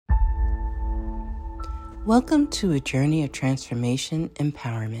Welcome to a journey of transformation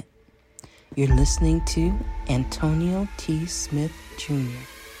empowerment. You're listening to Antonio T. Smith Jr.,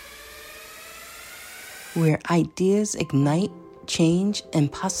 where ideas ignite, change,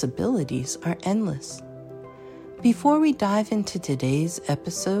 and possibilities are endless. Before we dive into today's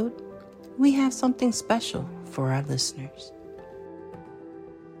episode, we have something special for our listeners.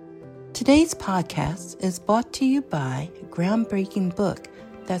 Today's podcast is brought to you by a groundbreaking book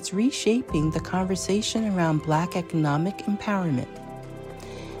that's reshaping the conversation around Black economic empowerment.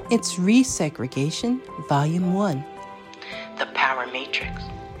 It's Resegregation, Volume 1, The Power Matrix,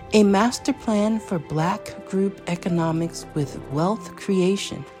 a master plan for Black group economics with wealth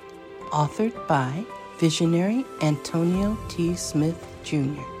creation, authored by visionary Antonio T. Smith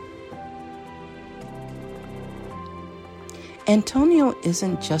Jr. Antonio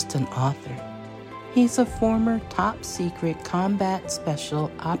isn't just an author. He's a former top-secret combat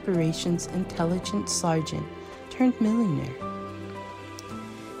special operations intelligence sergeant turned millionaire.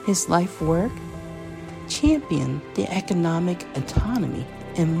 His life work championed the economic autonomy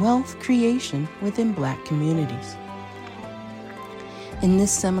and wealth creation within Black communities. In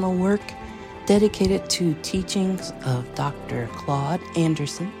this seminal work, dedicated to teachings of Dr. Claude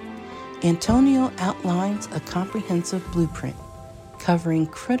Anderson, Antonio outlines a comprehensive blueprint covering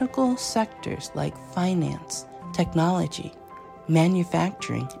critical sectors like finance, technology,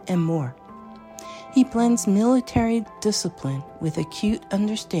 manufacturing, and more. He blends military discipline with acute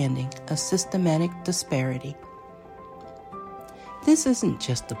understanding of systematic disparity. This isn't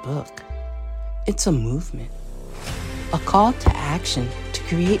just a book. It's a movement, a call to action to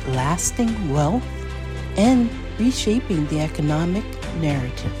create lasting wealth and reshaping the economic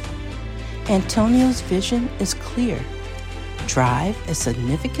narrative. Antonio's vision is clear. Drive a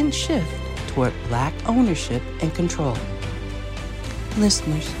significant shift toward Black ownership and control.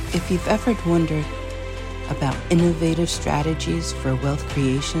 Listeners, if you've ever wondered about innovative strategies for wealth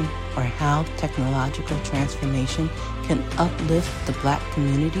creation or how technological transformation can uplift the Black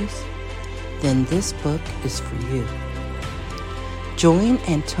communities, then this book is for you. Join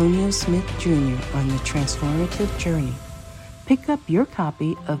Antonio Smith Jr. on the transformative journey. Pick up your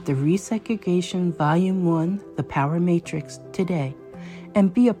copy of the Resegregation Volume 1, The Power Matrix, today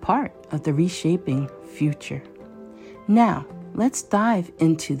and be a part of the reshaping future. Now, let's dive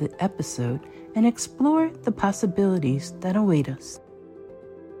into the episode and explore the possibilities that await us.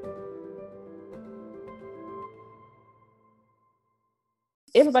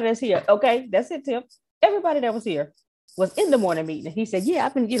 Everybody that's here, okay, that's it, Tim. Everybody that was here was in the morning meeting. He said, yeah,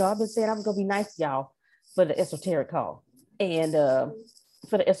 I've been saying I was going to be nice to y'all for the esoteric call.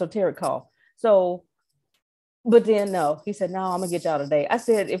 So, but then no, he said, no, I'm gonna get y'all today. I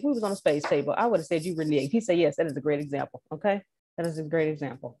said, if we was on a space table, I would have said you reneged. He said, yes, that is a great example. Okay. That is a great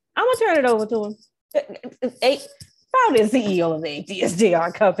example. I'm gonna turn it over to him. Founder and CEO of the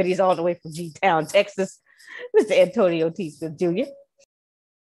ATSJR companies all the way from G-Town, Texas, Mr. Antonio T. Smith Jr.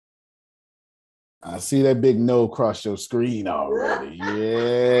 I see that big no across your screen already.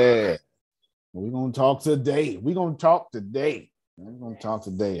 Yeah. We're going to talk today.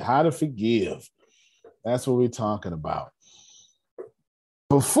 How to forgive. That's what we're talking about.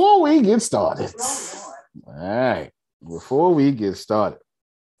 Before we get started,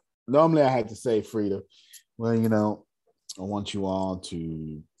 normally I had to say, Frida, well, I want you all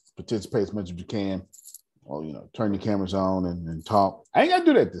to participate as much as you can. Or, turn your cameras on and talk. I ain't got to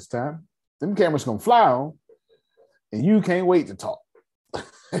do that this time. Them cameras going to fly on, and you can't wait to talk.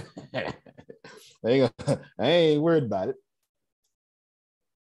 I ain't worried about it.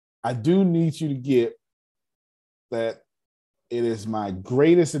 I do need you to get that it is my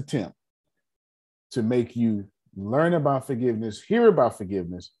greatest attempt to make you learn about forgiveness, hear about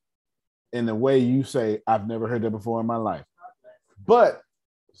forgiveness in the way you say, I've never heard that before in my life. But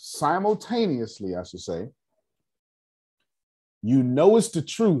simultaneously, I should say, it's the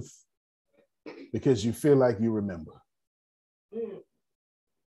truth because you feel like you remember.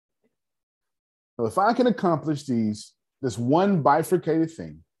 So if I can accomplish this one bifurcated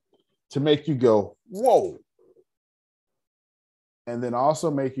thing to make you go, whoa, and then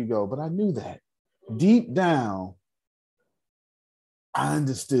also make you go, but I knew that. Deep down, I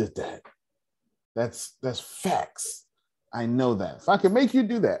understood that. That's facts. I know that. If I could make you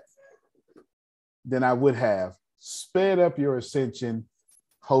do that, then I would have sped up your ascension,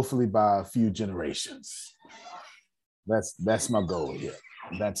 hopefully by a few generations. That's my goal here.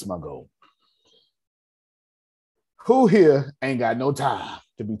 That's my goal. Who here ain't got no time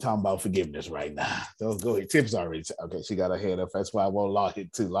to be talking about forgiveness right now? So go ahead. Tips already. Okay, she got her head up. That's why I want Law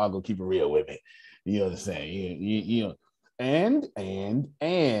hit too. Law gonna keep it real with me. You understand? You know. And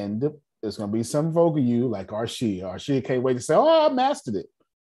There's going to be some folk of you like Arshia. Arshia can't wait to say, oh, I mastered it.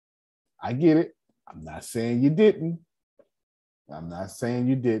 I get it. I'm not saying you didn't. I'm not saying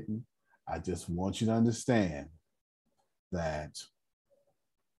you didn't. I just want you to understand that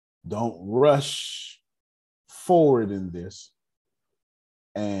don't rush forward in this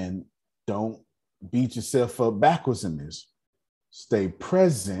and don't beat yourself up backwards in this. Stay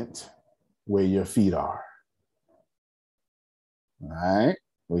present where your feet are. All right?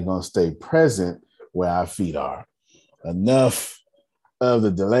 We're going to stay present where our feet are. Enough of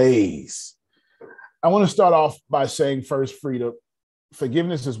the delays. I want to start off by saying first, Frida,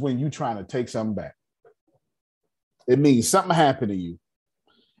 forgiveness is when you're trying to take something back. It means something happened to you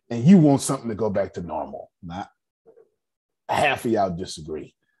and you want something to go back to normal. Not half of y'all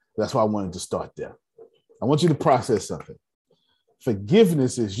disagree. That's why I wanted to start there. I want you to process something.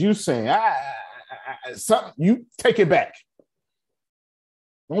 Forgiveness is you saying, something, you take it back.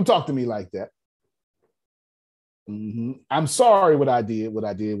 Don't talk to me like that. I'm sorry what I did when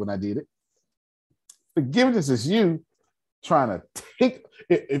I did it. Forgiveness is you trying to take,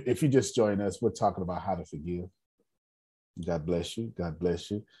 if you just join us, we're talking about how to forgive. God bless you. God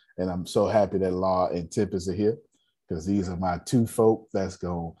bless you. And I'm so happy that Law and Tempest are here because these are my two folk that's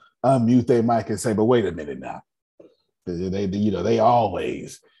going to unmute their mic and say, but wait a minute now. They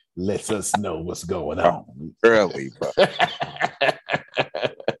always let us know what's going on. Early, bro.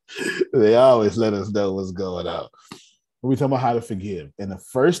 They always let us know what's going on. We're talking about how to forgive. And the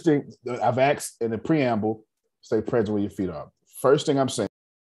first thing I've asked in the preamble, stay present where your feet are. First thing I'm saying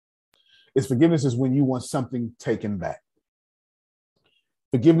is forgiveness is when you want something taken back.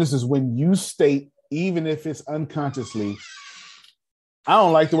 Forgiveness is when you state, even if it's unconsciously, I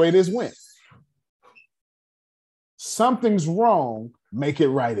don't like the way this went. Something's wrong, make it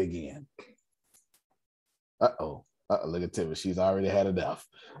right again. Uh-oh, look at Tiffany. She's already had enough.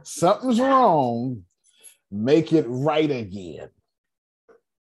 Something's wrong, make it right again.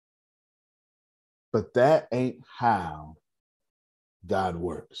 But that ain't how God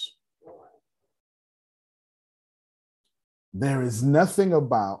works. There is nothing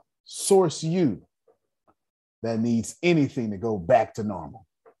about source you that needs anything to go back to normal.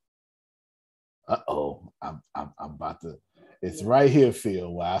 Uh-oh, I'm about to, it's right here,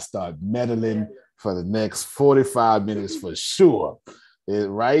 Phil, where I start meddling for the next 45 minutes for sure. It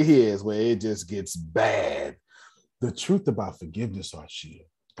right here is where it just gets bad. The truth about forgiveness, Arshia,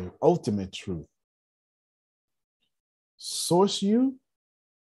 the ultimate truth. Source you,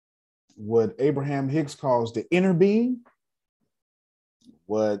 what Abraham Hicks calls the inner being,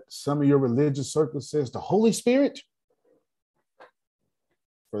 what some of your religious circles says, the Holy Spirit.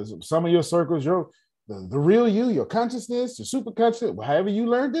 For some of your circles, the real you, your consciousness, your superconscious, however you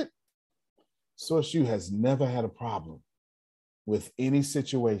learned it, source you has never had a problem with any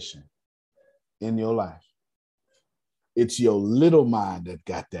situation in your life. It's your little mind that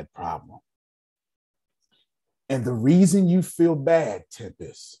got that problem. And the reason you feel bad,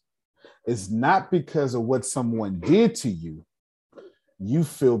 Tempest, is not because of what someone did to you. You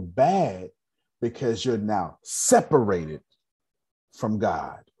feel bad because you're now separated from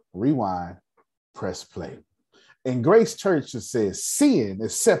God. Rewind, press play. In Grace Church, it says sin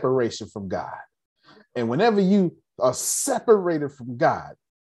is separation from God. And whenever you are separated from God,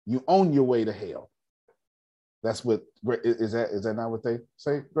 you own your way to hell. That's what, is that not what they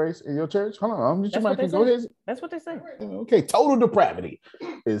say, Grace, in your church? Hold on, go ahead. That's what they say. Okay, total depravity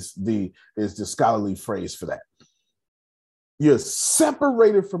is the scholarly phrase for that. You're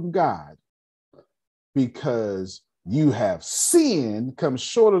separated from God because you have sinned, come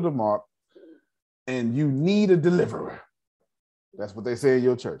short of the mark, and you need a deliverer. That's what they say in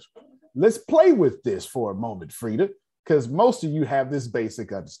your church. Let's play with this for a moment, Frida, because most of you have this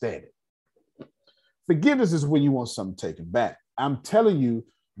basic understanding. Forgiveness is when you want something taken back. I'm telling you,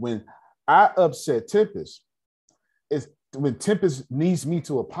 when I upset Tempest, it's when Tempest needs me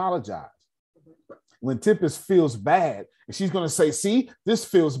to apologize. When Tempest feels bad, and she's going to say, see, this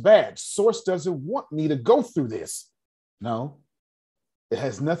feels bad. Source doesn't want me to go through this. No, it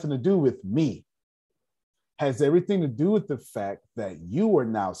has nothing to do with me. It has everything to do with the fact that you are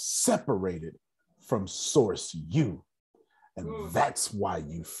now separated from source you. And that's why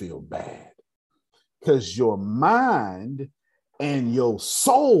you feel bad. Because your mind and your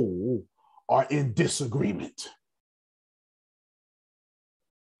soul are in disagreement.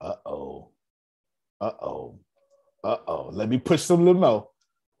 Uh-oh. Let me push some little more.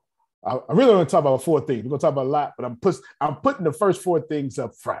 I really want to talk about 4 things. We're going to talk about a lot, but I'm putting the first 4 things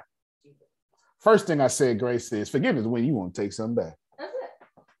up front. First thing I said, Grace, is forgiveness when you want to take something back. That's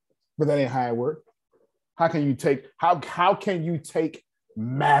it. But that ain't how it works. How can you take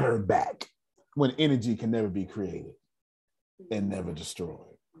matter back when energy can never be created and never destroyed.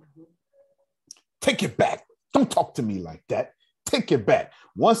 Take it back. Don't talk to me like that. Take it back.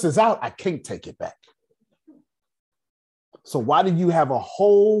 Once it's out, I can't take it back. So why do you have a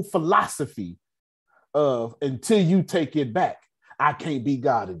whole philosophy of until you take it back, I can't be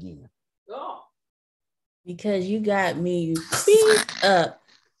God again? Because you got me beat up.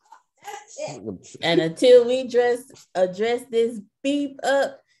 And until we address this beep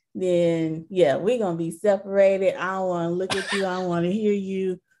up, then yeah, we're gonna be separated. I don't want to look at you. I don't want to hear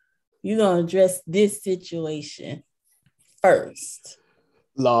you. You're gonna address this situation first.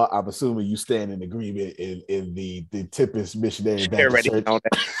 Law, I'm assuming you stand in agreement in the Tippis Missionary Baptist Church.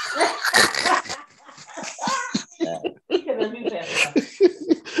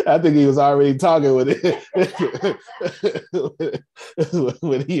 I think he was already talking with it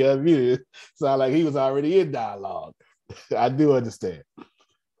when he unmuted. Sound like he was already in dialogue. I do understand.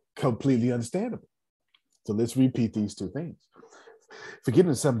 Completely understandable. So let's repeat these two things.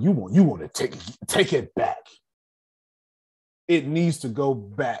 Forgetting something you want to take it back. It needs to go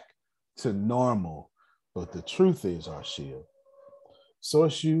back to normal. But the truth is, Arshia,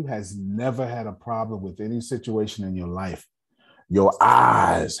 Source U has never had a problem with any situation in your life. Your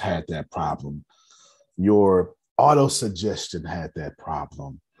eyes had that problem. Your auto-suggestion had that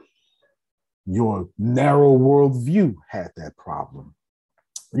problem. Your narrow worldview had that problem.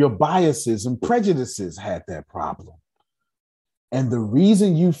 Your biases and prejudices had that problem. And the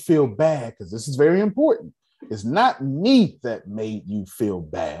reason you feel bad, because this is very important, it's not me that made you feel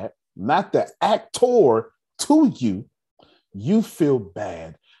bad, not the actor to you. You feel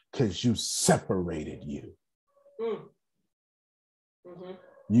bad because you separated you. Mm-hmm.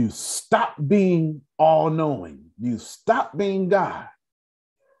 You stopped being all-knowing. You stopped being God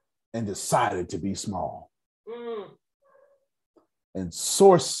and decided to be small. Mm. And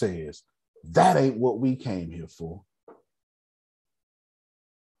Source says, that ain't what we came here for.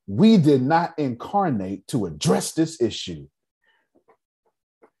 We did not incarnate to address this issue.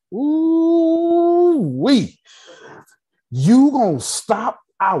 Ooh-wee. You gonna stop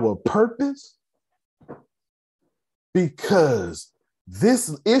our purpose because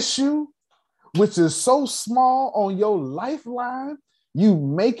this issue, which is so small on your lifeline, you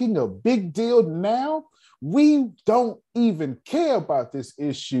making a big deal now? We don't even care about this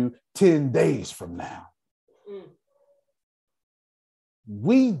issue 10 days from now. Mm.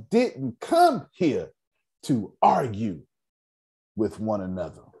 We didn't come here to argue with one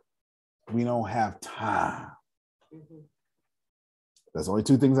another. We don't have time. Mm-hmm. That's only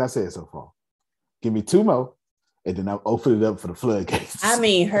two things I said so far. Give me two more, and then I'll open it up for the floodgates. I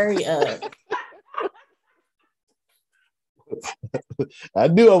mean, hurry up. I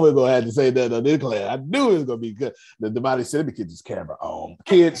knew I was going to have to say that on this class. I knew it was going to be good. The Demonic said, let me get this camera on.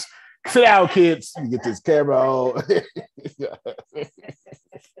 Kids, sit down, kids. You get this camera on.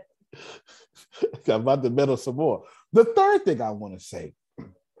 I'm about to meddle some more. The third thing I want to say,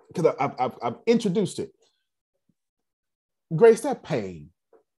 because I've introduced it. Grace, that pain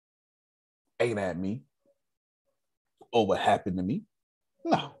ain't at me or what happened to me.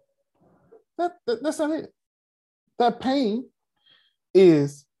 No, that's not it. That pain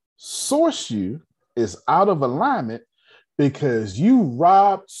is Source U is out of alignment because you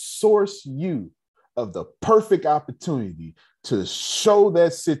robbed Source U of the perfect opportunity to show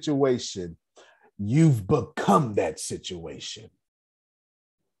that situation. You've become that situation.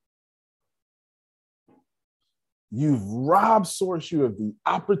 You've robbed Source U of the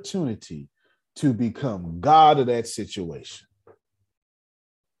opportunity to become God of that situation.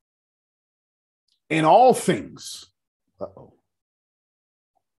 In all things,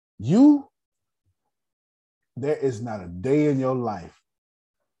 there is not a day in your life,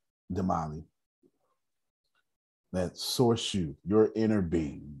 Damali, that Source U, your inner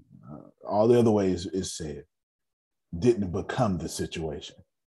being, all the other ways is said, didn't become the situation.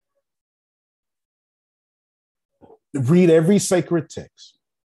 Read every sacred text.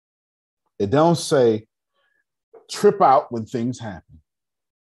 It don't say trip out when things happen.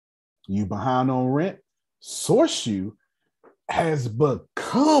 You behind on rent, Source U has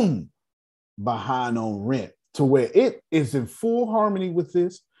become behind on rent to where it is in full harmony with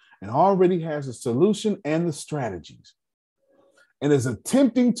this and already has a solution and the strategies and is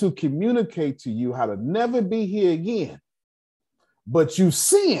attempting to communicate to you how to never be here again. But you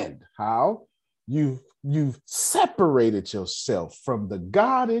sinned. How? You've separated yourself from the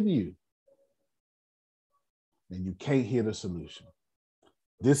God in you, and you can't hear the solution.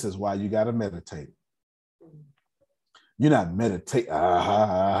 This is why you got to meditate. You're not meditating.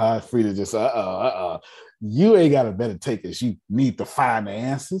 Frida just, You ain't got to meditate because you need to find the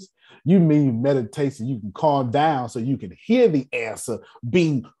answers. You mean meditate so you can calm down so you can hear the answer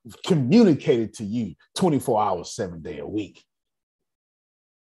being communicated to you 24 hours, 7 days a week.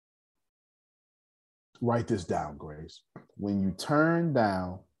 Write this down, Grace. When you turn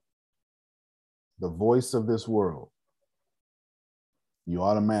down the voice of this world, you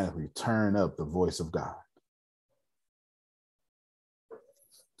automatically turn up the voice of God.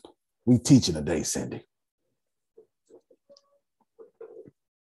 We teaching today, Cindy.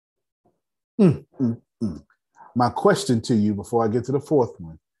 My question to you before I get to the fourth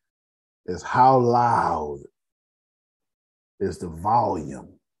one is, how loud is the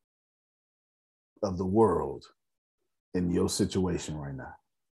volume of the world in your situation right now?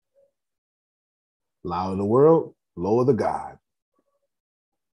 Louder the world, lower the God.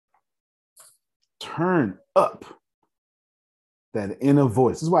 Turn up that inner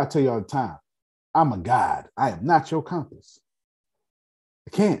voice. This is why I tell you all the time, I'm a guide. I am not your compass.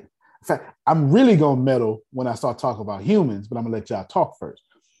 I can't. In fact, I'm really going to meddle when I start talking about humans, but I'm going to let y'all talk first.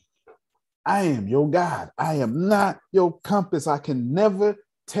 I am your guide. I am not your compass. I can never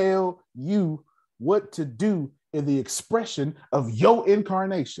tell you what to do in the expression of your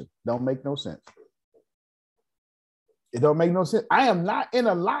incarnation. Don't make no sense. It don't make no sense. I am not in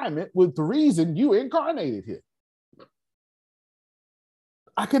alignment with the reason you incarnated here.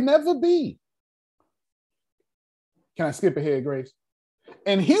 I can never be. Can I skip ahead, Grace?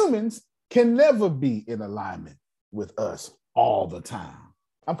 And humans can never be in alignment with us all the time.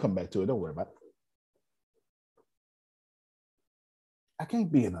 I'm coming back to it. Don't worry about it. I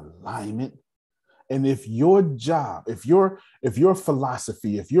can't be in alignment. And if your job, if your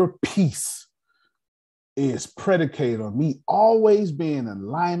philosophy, if your peace is predicated on me always being in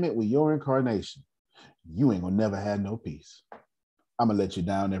alignment with your incarnation, you ain't gonna never have no peace. I'm gonna let you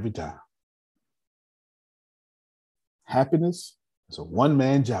down every time. Happiness is a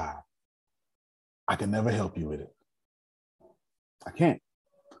one-man job. I can never help you with it. I can't,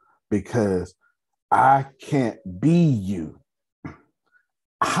 because I can't be you.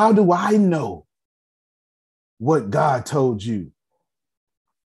 How do I know what God told you?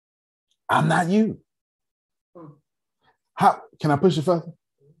 I'm not you. How can I push it further?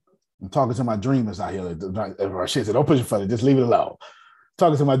 I'm talking to my dreamers out here. Rashid said, don't push it further, just leave it alone.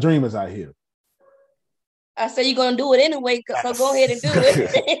 Talking to my dreamers out here. I said you're gonna do it anyway, so go ahead and do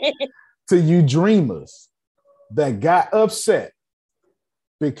it. To you dreamers that got upset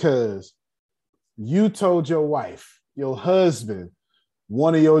because you told your wife, your husband,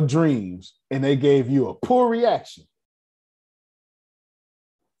 one of your dreams, and they gave you a poor reaction.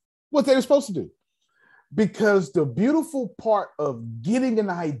 What they were supposed to do? Because the beautiful part of getting an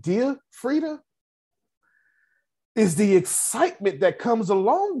idea, Frida, is the excitement that comes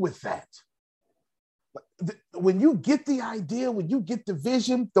along with that. When you get the idea, when you get the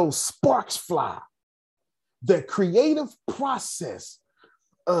vision, those sparks fly. The creative process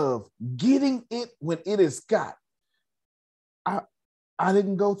of getting it when it is got. I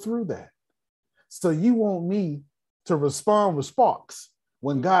didn't go through that. So you want me to respond with sparks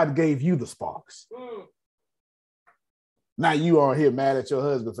when God gave you the sparks. Now you are here mad at your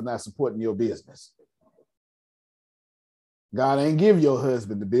husband for not supporting your business. God ain't give your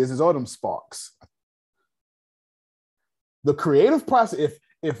husband the business or them sparks. The creative process,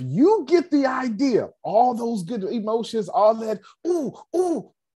 if you get the idea, all those good emotions, all that,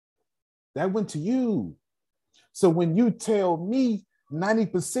 that went to you. So when you tell me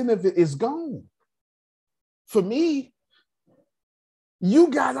 90% of it is gone, for me, you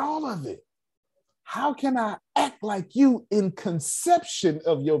got all of it. How can I act like you in conception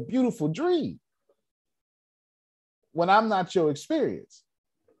of your beautiful dream when I'm not your experience?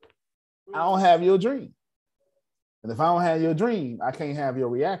 I don't have your dream. And if I don't have your dream, I can't have your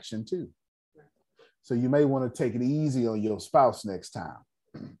reaction too. So you may want to take it easy on your spouse next time.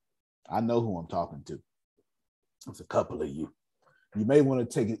 I know who I'm talking to. It's a couple of you. You may want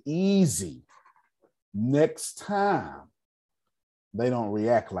to take it easy next time they don't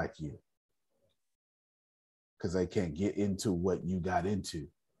react like you, because they can't get into what you got into,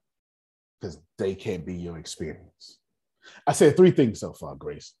 because they can't be your experience. I said 3 things so far,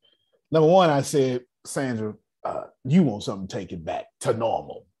 Grace. Number 1, I said, Sandra, you want something taken back to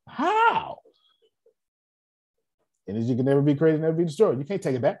normal. How? Energy can never be created, never be destroyed. You can't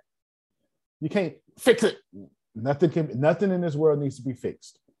take it back. You can't fix it. Nothing in this world needs to be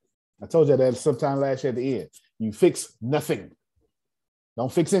fixed. I told you that sometime last year at the end. You fix nothing.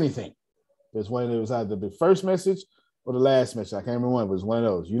 Don't fix anything. It was either the first message or the last message. I can't remember one, but it was one of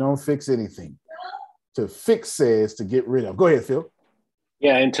those. You don't fix anything. to fix says to get rid of. Go ahead, Phil.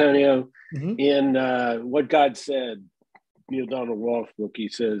 Yeah, Antonio, Mhm. in What God Said, Neil Donald Walsh book, he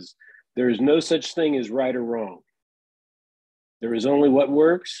says, there is no such thing as right or wrong. There is only what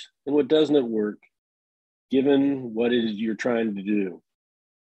works and what doesn't work, given what it is you're trying to do.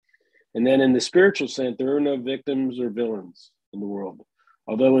 And then in the spiritual sense, there are no victims or villains in the world.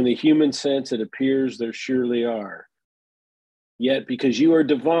 Although in the human sense, it appears there surely are. Yet, because you are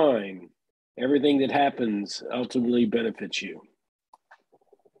divine, everything that happens ultimately benefits you.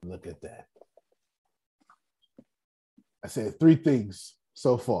 Look at that. I said 3 things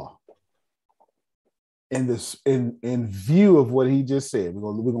so far. In this, in view of what he just said,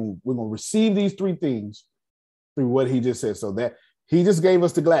 we're gonna receive these 3 things through what he just said. So that he just gave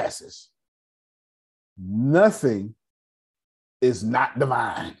us the glasses. Nothing is not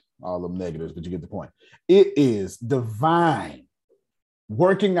divine. All them negatives, but you get the point. It is divine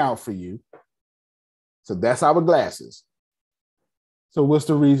working out for you. So that's our glasses. So what's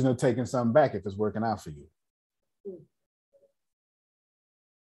the reason of taking something back if it's working out for you? You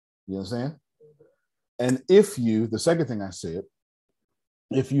know what I'm saying? And if you, the second thing I said,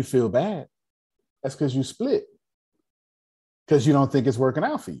 if you feel bad, that's because you split. Because you don't think it's working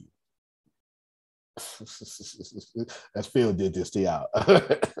out for you. As Phil did this to y'all.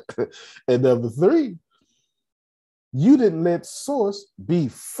 And number 3, you didn't let Source be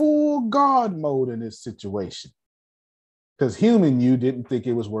full God mode in this situation. Because human you didn't think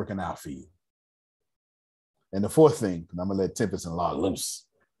it was working out for you. And the 4th thing, and I'm going to let Tempest and Law loose.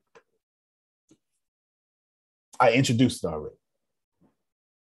 I introduced it already.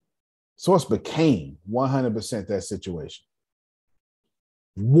 Source became 100% that situation.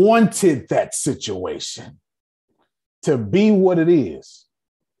 Wanted that situation to be what it is,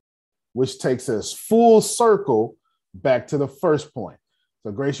 which takes us full circle back to the first point.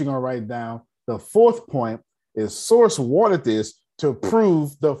 So Grace, you're going to write down the 4th point is Source wanted this to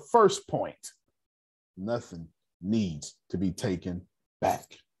prove the first point. Nothing needs to be taken back.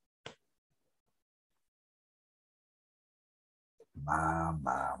 My.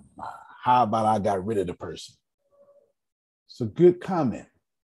 How about I got rid of the person? It's a good comment.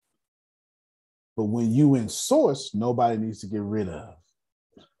 But when you in Source, nobody needs to get rid of.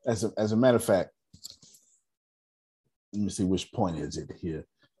 As a matter of fact, let me see which point is it here.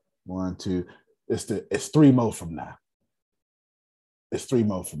 1, 2. It's 3 more from now. It's 3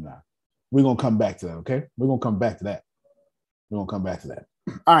 more from now. We're gonna come back to that, okay? We're gonna come back to that.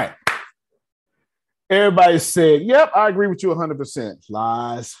 All right. Everybody said, yep, I agree with you 100%.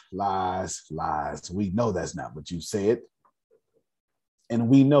 Lies, lies, lies. We know that's not what you said. And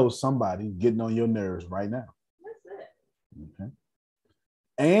we know somebody getting on your nerves right now. That's it. Okay.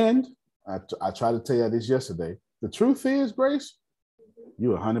 And I tried to tell you this yesterday. The truth is, Grace,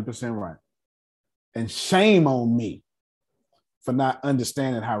 you're 100% right. And shame on me for not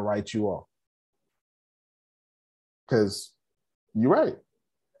understanding how right you are. Because you're right.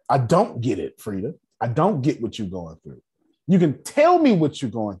 I don't get it, Frida. I don't get what you're going through. You can tell me what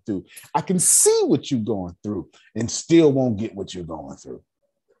you're going through. I can see what you're going through and still won't get what you're going through.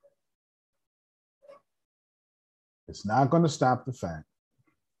 It's not going to stop the fact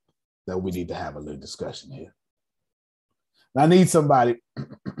that we need to have a little discussion here. And I need somebody,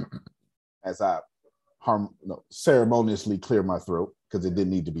 as I ceremoniously clear my throat, because it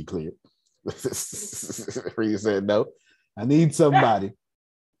didn't need to be cleared. Frida said no. I need somebody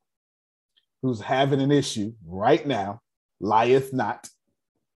who's having an issue right now, lieth not,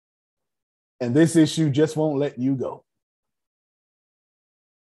 and this issue just won't let you go.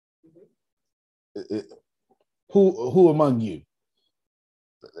 Who among you?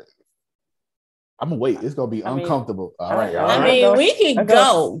 I'm gonna wait. It's gonna be uncomfortable. All right. I mean, we can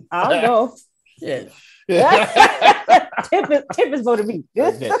go. I'll go. Yeah. Tip is voted me.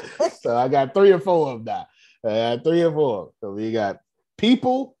 Okay. So I got 3 or 4 of them now. 3 or 4. So we got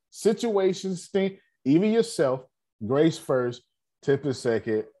people, situations, thing, even yourself. Grace first, Tip is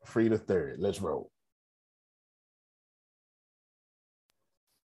second, Frida third. Let's roll.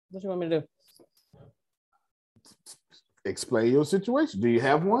 What you want me to do? Explain your situation. Do you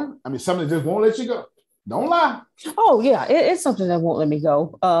have one? I mean, something that just won't let you go. Don't lie. Oh yeah, it's something that won't let me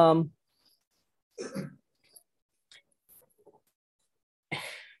go. I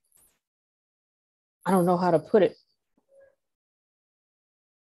don't know how to put it.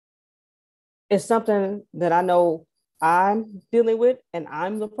 It's something that I know I'm dealing with and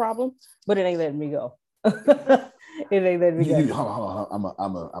I'm the problem, but it ain't letting me go. It ain't letting me go. Hold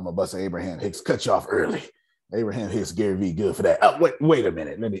on. I'm a bust Abraham Hicks. Cut you off early. Abraham Hicks, Gary V, good for that. Oh, wait a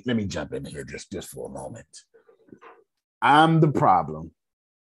minute. Let me jump in here just for a moment. I'm the problem.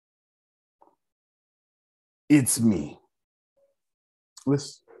 it's me.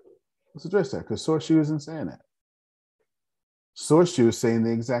 Let's address that, because Source Shoe isn't saying that. Source Shoe is saying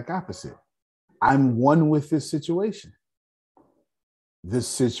the exact opposite. I'm one with this situation. This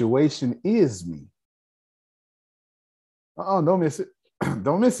situation is me. Don't miss it.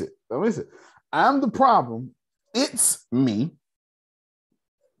 Don't miss it. Don't miss it. I'm the problem. It's me.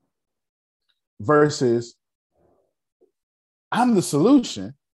 Versus I'm the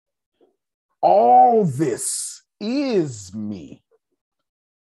solution. All this is me.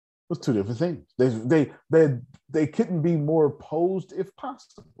 Those two different things. They couldn't be more opposed if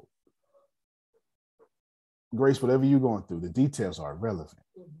possible. Grace, whatever you're going through, the details are irrelevant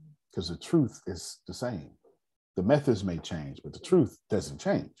because the truth is the same. The methods may change, but the truth doesn't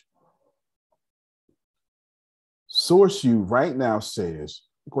change. Source You right now says,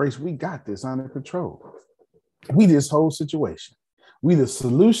 Grace, we got this under control. We this whole situation. We the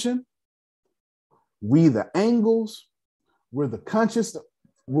solution. We the angles. We're the conscious.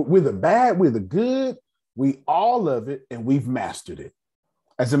 We're the bad. We're the good. We all of it, and we've mastered it.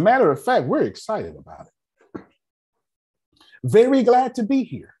 As a matter of fact, we're excited about it. Very glad to be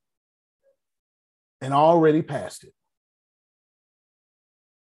here and already past it.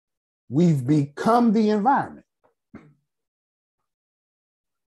 We've become the environment.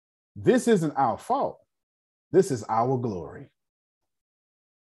 This isn't our fault. This is our glory.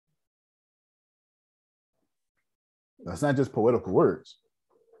 That's not just poetical words.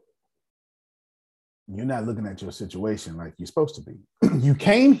 You're not looking at your situation like you're supposed to be. You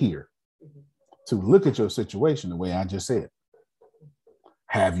came here to look at your situation the way I just said.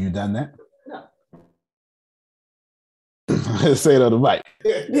 Have you done that? No. Say it on the mic.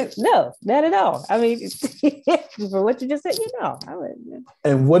 No, not at all. I mean, for what you just said, I wouldn't.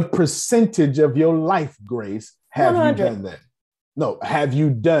 And what percentage of your life, Grace, have 100. you done that? No, have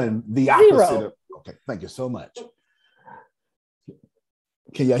you done the opposite? 0. Okay, thank you so much.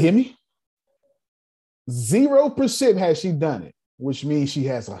 Can y'all hear me? 0% has she done it, which means she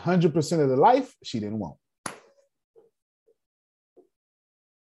has 100% of the life she didn't want.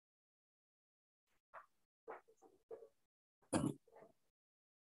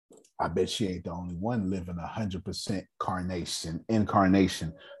 I bet she ain't the only one living 100%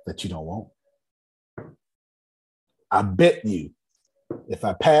 incarnation that you don't want. I bet you, if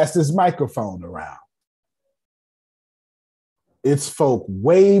I pass this microphone around, it's folk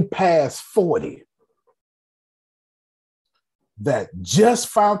way past 40 that just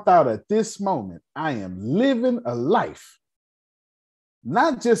found out at this moment I am living a life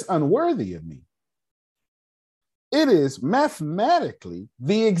not just unworthy of me. It is mathematically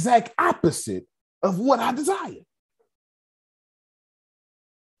the exact opposite of what I desire.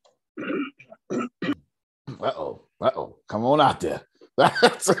 Uh-oh. Come on out there.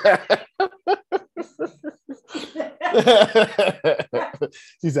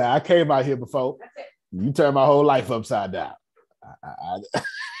 She said, I came out here before. You turned my whole life upside down.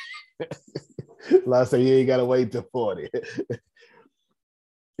 Let's say you ain't got to wait till 40.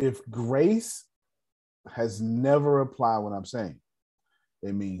 If grace has never applied what I'm saying,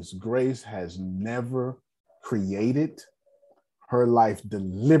 it means grace has never created her life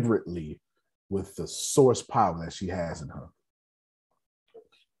deliberately with the source power that she has in her.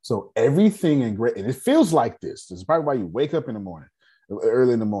 So everything in grace, and it feels like this. This is probably why you wake up in the morning,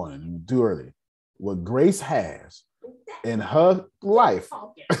 early in the morning, and do early. What grace has in her life.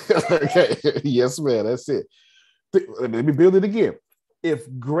 Okay. Yes, man, that's it. Let me build it again. If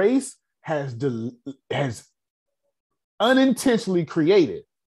grace has unintentionally created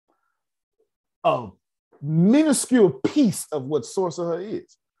a minuscule piece of what source of her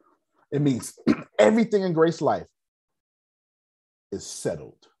is, it means everything in Grace's life is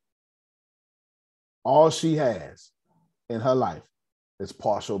settled. All she has in her life is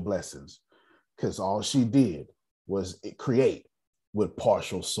partial blessings, because all she did was create with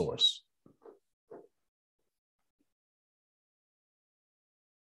partial source.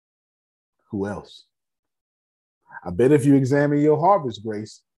 Who else? I bet if you examine your harvest,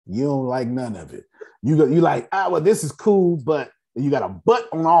 Grace, you don't like none of it. You like, well, this is cool, but you got a butt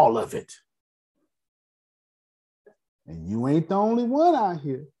on all of it. And you ain't the only one out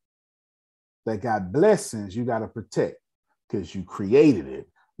here that got blessings you got to protect, because you created it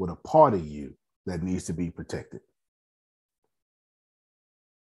with a part of you that needs to be protected.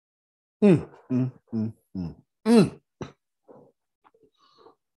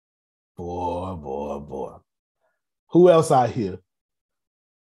 Boy. Who else out here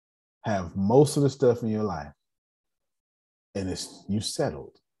have most of the stuff in your life and you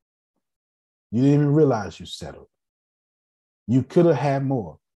settled? You didn't even realize you settled. You could have had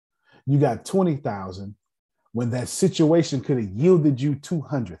more. You got 20,000, when that situation could have yielded you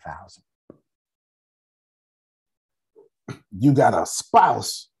 200,000. You got a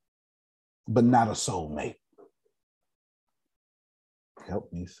spouse, but not a soulmate.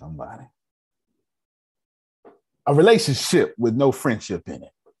 Help me, somebody. A relationship with no friendship in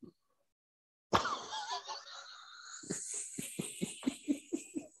it.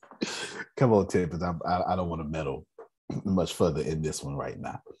 Come on, Tempest. I don't want to meddle much further in this one right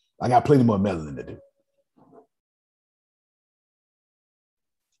now. I got plenty more meddling to do.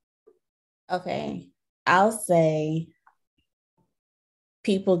 Okay. I'll say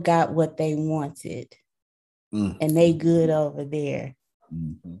people got what they wanted and they good over there.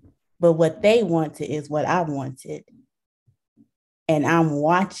 Mm-hmm. But what they wanted is what I wanted. And I'm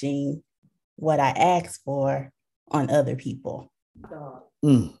watching what I asked for on other people.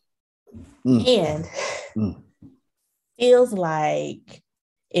 And feels like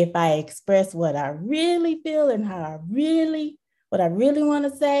if I express what I really feel and what I really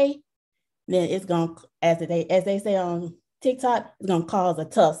want to say, then it's going to, as they say on TikTok, it's going to cause a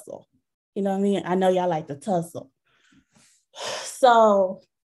tussle. You know what I mean? I know y'all like to tussle. So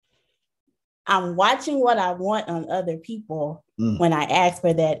I'm watching what I want on other people when I ask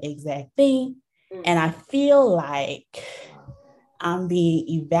for that exact thing. And I feel like I'm being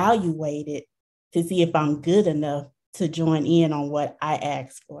evaluated to see if I'm good enough to join in on what I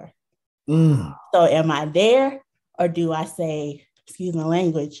asked for. So am I there, or do I say, excuse my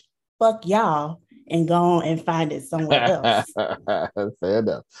language, fuck y'all and go on and find it somewhere else? Fair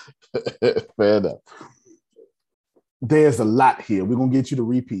enough. Fair enough. There's a lot here. We're going to get you to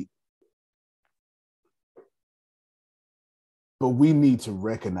repeat. But we need to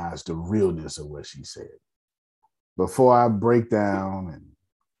recognize the realness of what she said. Before I break down and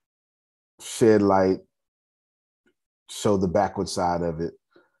shed light, show the backward side of it,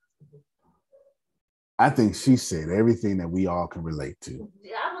 I think she said everything that we all can relate to.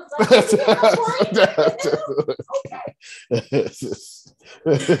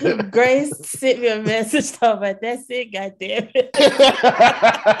 Grace sent me a message talking about that's it, goddamn it.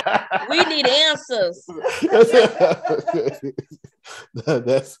 We need answers.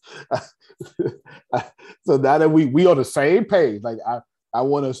 So now that we on the same page, like I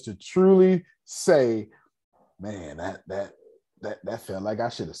want us to truly say, man, that felt like I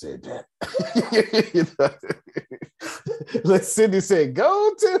should have said that. You know? Like Sydney said,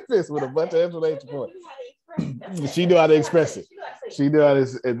 go Tempest with a bunch of explanation points. She knew how to express it. She knew how to,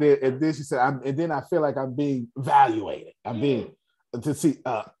 and then she said, and then I feel like I'm being evaluated. I'm being to see.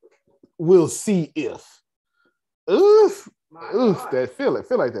 We'll see if. Oof, that feel like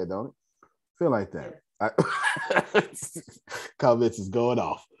that, don't it? Feel like that. Comments is going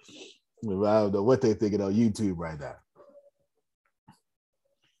off. I don't know what they're thinking on YouTube right now.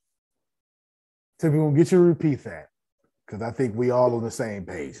 So we're gonna get you to repeat that, because I think we all on the same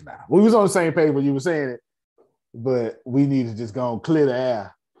page now. We was on the same page when you were saying it, but we need to just go and clear the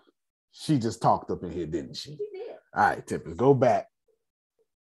air. She just talked up in here, didn't she? She did. All right, Tempest, go back.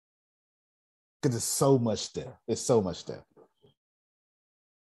 Because it's so much there. It's so much there.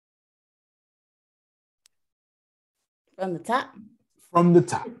 From the top. From the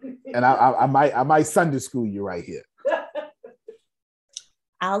top. And I might Sunday school you right here.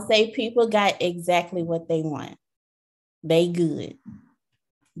 I'll say people got exactly what they want. They good.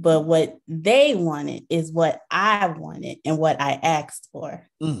 But what they wanted is what I wanted and what I asked for.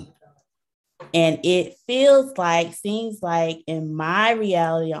 And it seems like in my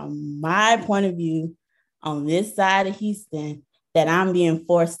reality, on my point of view, on this side of Houston, that I'm being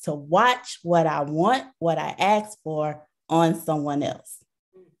forced to watch what I want, what I asked for on someone else.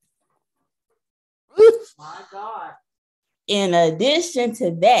 My God. In addition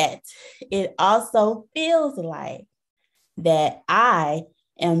to that, it also feels like that I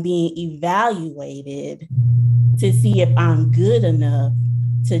am being evaluated to see if I'm good enough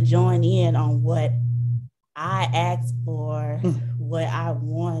to join in on what I asked for, what I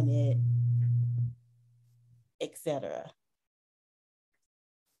wanted, etc.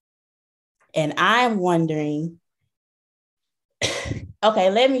 And I'm wondering,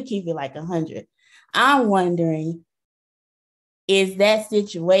 okay, let me keep it like 100. I'm wondering, is that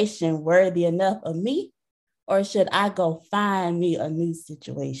situation worthy enough of me, or should I go find me a new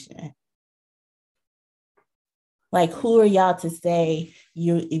situation? Like, who are y'all to say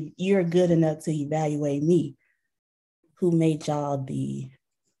you're good enough to evaluate me? Who made y'all the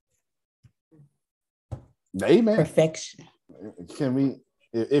perfection? Can we,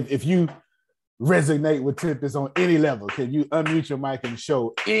 if you resonate with Tempest on any level, can you unmute your mic and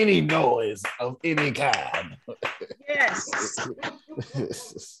show any noise of any kind? Yes.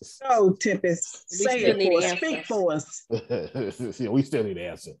 Oh, Tempest, We say still it need for us. answers. Speak for us. Yeah, we still need to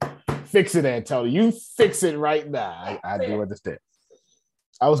answer. Fix it, Antonio. You fix it right now. I do understand.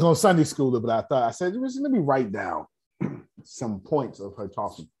 I was going to Sunday school, but I said, let me write down some points of her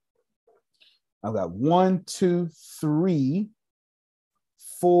talking. I've got 1, 2, 3,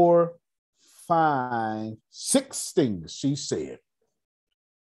 4, 5, 6 things she said.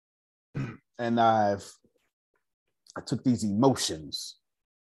 And I took these emotions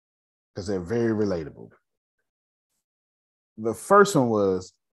because they're very relatable. The first one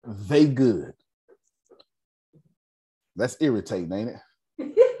was, they good. That's irritating, ain't it?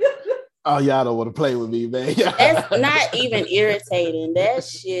 Oh, y'all don't want to play with me, man. That's not even irritating. That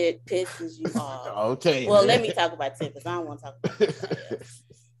shit pisses you off. Okay. Well, man. let me talk about Tempest. I don't want to talk about anybody else.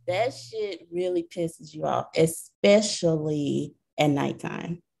 That shit really pisses you off, especially at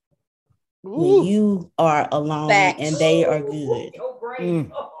nighttime. When you are alone Facts. and they are good. We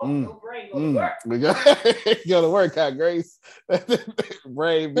go to work, huh, Grace?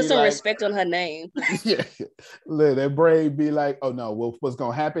 Brain be Put some like, respect on her name. yeah. Look, that brain be like, oh no, well, what's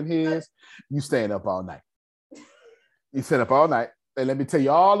gonna happen is you staying up all night. You sit up all night, and let me tell you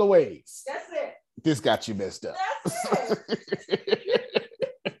all the ways. That's it. This got you messed up.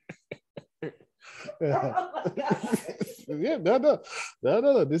 That's Yeah, no.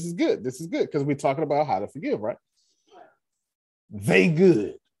 This is good. This is good because we're talking about how to forgive, right? They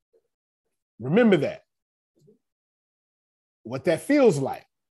good. Remember that. What that feels like.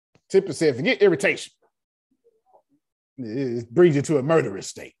 Tipper said, forget irritation. It brings you to a murderous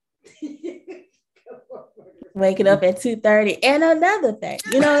state. Waking up at 2:30 and another thing.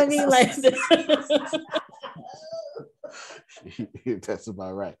 You know what I mean? Like That's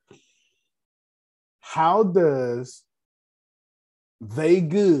about right. How does they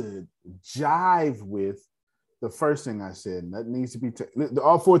good jive with the first thing I said? That needs to be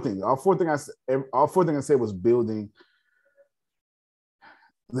all four things. All four things I said was building.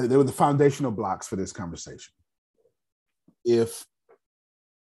 They were the foundational blocks for this conversation. If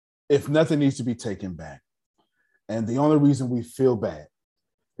nothing needs to be taken back, and the only reason we feel bad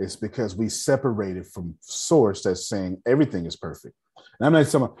is because we separated from source that's saying everything is perfect. And I'm not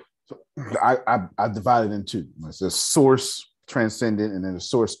someone. I divided in two. It's a source transcendent and then a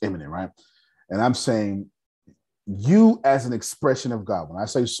source immanent, right? And I'm saying you as an expression of God. When I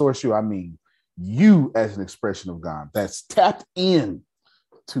say source you, I mean you as an expression of God that's tapped in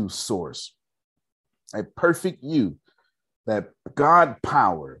to source. A perfect you, that God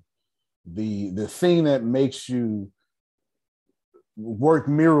power, the thing that makes you work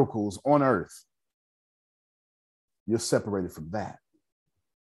miracles on earth. You're separated from that.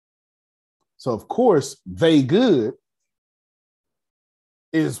 So, of course, they good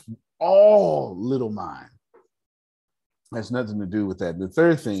is all little mind. Has nothing to do with that. The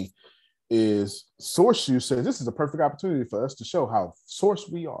third thing is source you says this is a perfect opportunity for us to show how source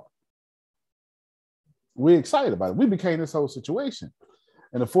we are. We're excited about it. We became this whole situation.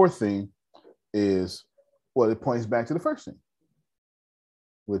 And the fourth thing is, well, it points back to the first thing,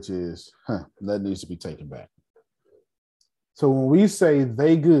 which is, that needs to be taken back. So when we say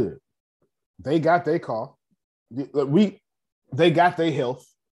they good, they got their car. They got their health.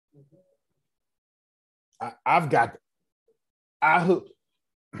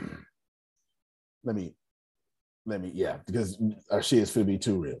 Let me, yeah, because our shit is finna be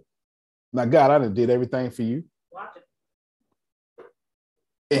too real. Now, God, I done did everything for you. Watch it.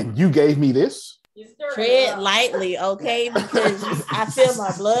 And you gave me this. tread lightly, okay? Because I feel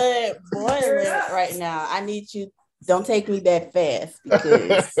my blood boiling right now. I need you. Don't take me that fast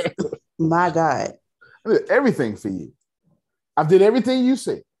because my God. I did everything for you. I did everything you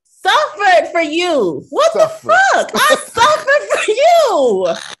said. Suffered for you. What the fuck? I suffered for you.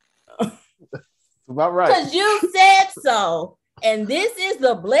 About right. Because you said so. And this is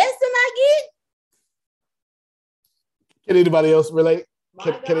the blessing I get. Can anybody else relate?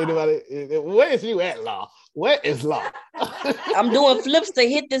 Can anybody? Where is you at, Law? Where is Law? I'm doing flips to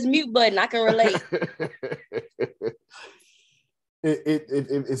hit this mute button. I can relate.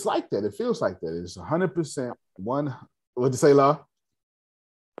 It's like that. It feels like that. It's 100% one. What'd you say, Law?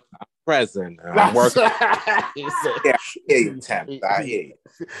 Present. I'm working. I'm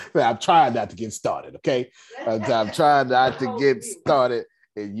trying not to get started. Okay, I'm trying not to get started,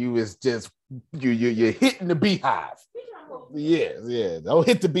 and you is just you're hitting the beehive. Yeah. Don't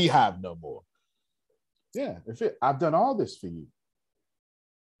hit the beehive no more. Yeah, I've done all this for you,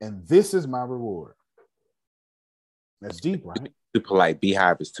 and this is my reward. That's deep, right? Too polite.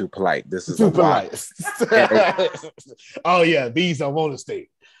 Beehive is too polite. This is too polite. Oh yeah, bees don't want to stay.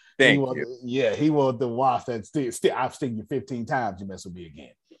 Thank you. He want the wasp that still I'll sting you 15 times. You mess with me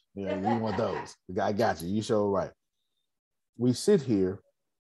again. Yeah, you want those. The guy got you. You sure right. We sit here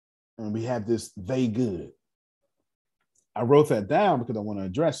and we have this they good. I wrote that down because I want to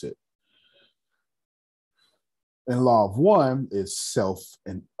address it. And law of one is self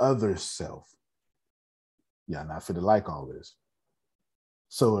and other self. Yeah, not for the like all this.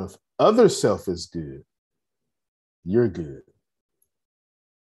 So if other self is good, you're good.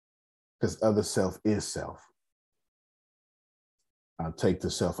 Because other self is self. I'll take the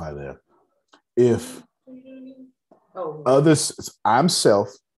self out of there. If others, I'm self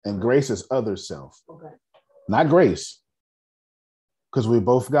and Grace is other self. Okay. Not Grace. Because we're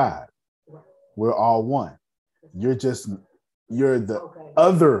both God. We're all one. You're the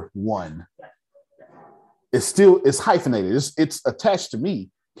other one. It's hyphenated. It's attached to me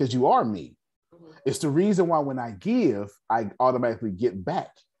because you are me. It's the reason why when I give, I automatically get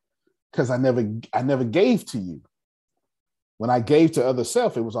back because I never gave to you. When I gave to other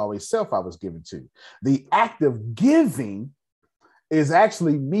self, it was always self I was giving to. The act of giving is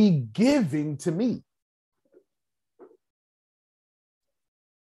actually me giving to me.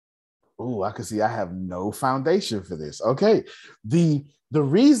 Oh, I can see I have no foundation for this. Okay. The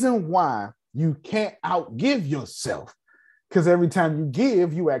reason why you can't outgive yourself, because every time you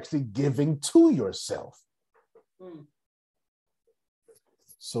give, you actually giving to yourself.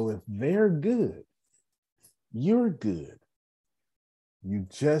 So if they're good, you're good. You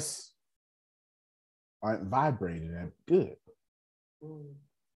just aren't vibrating that good.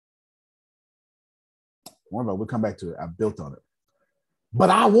 We'll come back to it. I built on it.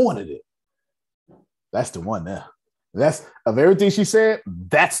 But I wanted it. That's the one there. That's of everything she said,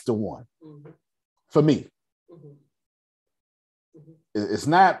 that's the one for me. It's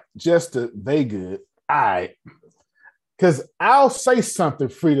not just the they good. I, because I'll say something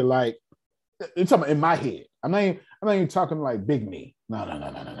free to like, you're talking about in my head. I'm not even talking like big me. No.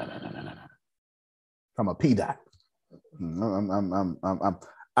 From a P dot.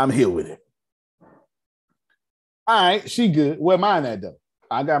 I'm here with it. All right, she good. Where mine at though?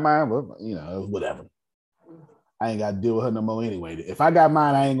 I got mine, well, whatever. I ain't got to deal with her no more anyway. If I got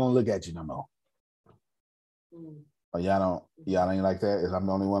mine, I ain't gonna look at you no more. Oh, y'all ain't like that? Is I'm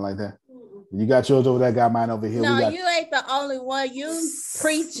the only one like that? You got yours over there, got mine over here. No, you ain't the only one. You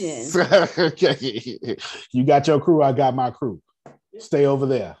preaching. You got your crew, I got my crew. Stay over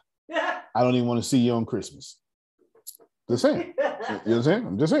there. I don't even want to see you on Christmas. Just saying. You know what I'm saying?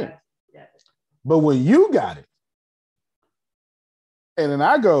 I'm just saying. But when you got it, and then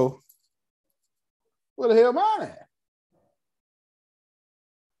I go, where the hell mine at?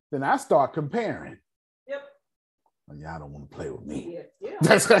 Then I start comparing. Yep. Oh, y'all don't want to play with me. Yeah.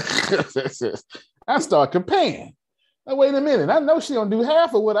 That's it. I start comparing. Now, wait a minute. I know she don't do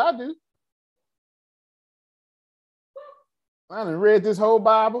half of what I do. I done read this whole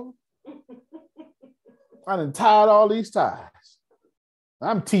Bible. I done tied all these ties.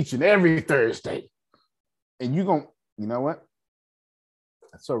 I'm teaching every Thursday. And you know what?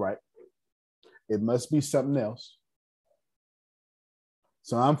 That's all right. It must be something else.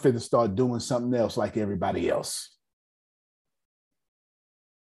 So I'm fit to start doing something else like everybody else.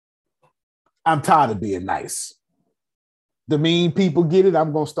 I'm tired of being nice. The mean people get it.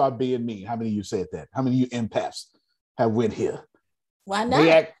 I'm going to start being mean. How many of you said that? How many of you empaths have went here? Why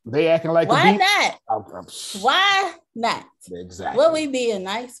not? They acting like why not? Why not? Exactly. What we being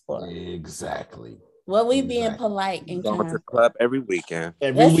nice for? Exactly. What we being polite and going to the club every weekend.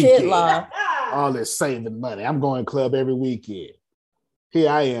 That's it, Law. All this saving money. I'm going to club every weekend. Here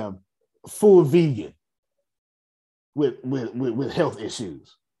I am, full vegan with health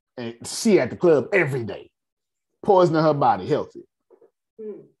issues. And she at the club every day, poisoning her body healthy.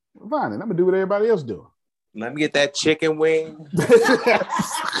 Fine, and I'm going to do what everybody else doing. Let me get that chicken wing. That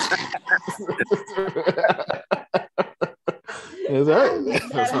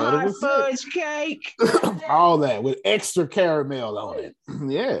fudge cake. All that with extra caramel on it.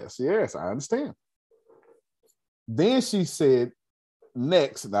 Yes, I understand. Then she said,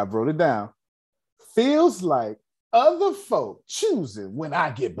 next, and I wrote it down, feels like other folk choosing when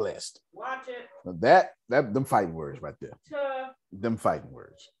I get blessed. Watch it. That them fighting words right there. Them fighting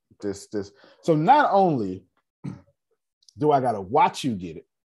words. This. So not only do I gotta watch you get it,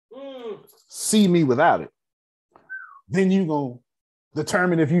 see me without it, then you gonna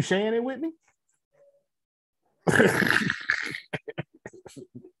determine if you sharing it with me.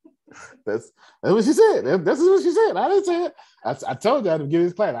 That's what she said. That's what she said. I didn't say it. I told y'all to give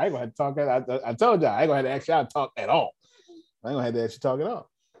this class. I ain't gonna have to talk. I told y'all I ain't gonna have to ask y'all to talk at all. I ain't gonna have to ask you to talk at all.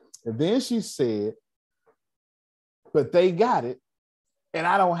 And then she said, but they got it and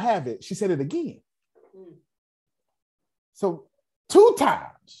I don't have it, she said it again. So 2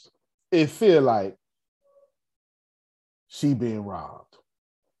 times it feel like she being robbed.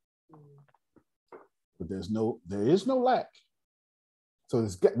 But there is no lack. So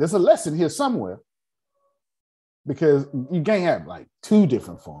there's a lesson here somewhere, because you can't have like 2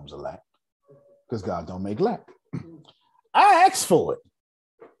 different forms of lack, because God don't make lack. I asked for it.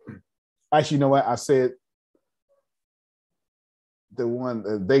 Actually, you know what? I said the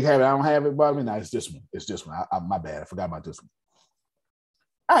one they have it, I don't have it, but I mean, no, it's this one. It's this one. My bad. I forgot about this one.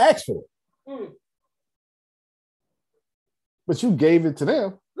 I asked for it. But you gave it to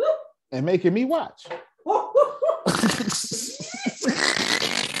them and making me watch.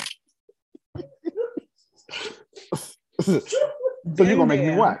 So you're gonna make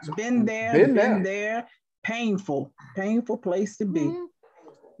me watch. Been there. Painful place to be.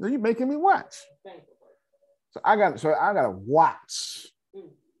 You're making me watch. So I gotta watch.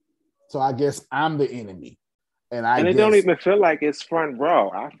 So I guess I'm the enemy. And it don't even feel like it's front row.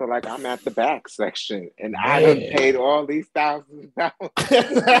 I feel like I'm at the back section, and I have paid all these thousands of dollars.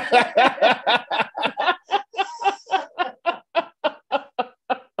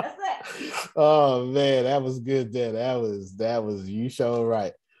 Oh man, that was good. That was you showed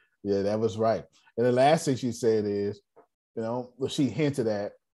right. Yeah, that was right. And the last thing she said is, she hinted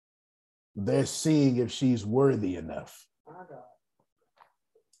at they're seeing if she's worthy enough.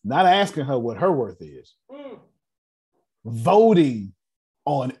 Not asking her what her worth is. Voting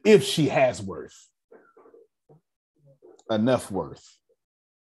on if she has worth. Enough worth.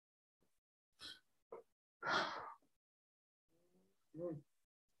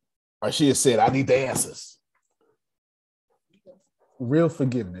 Or she has said, I need the answers. Real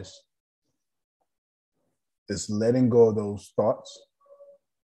forgiveness is letting go of those thoughts,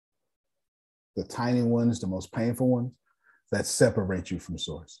 the tiny ones, the most painful ones, that separate you from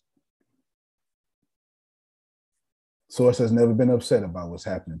Source. Source has never been upset about what's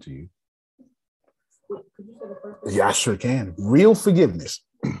happening to you. Yeah, I sure can. Real forgiveness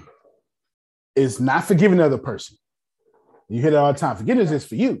is not forgiving the other person. You hear that all the time. Forgiveness is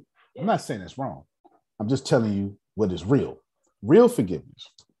for you. I'm not saying it's wrong. I'm just telling you what is real. Real forgiveness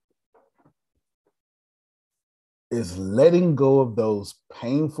is letting go of those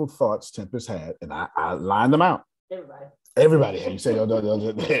painful thoughts Tempest had, and I lined them out. Everybody. You say,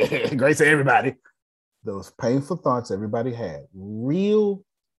 Grace said everybody. Those painful thoughts everybody had. Real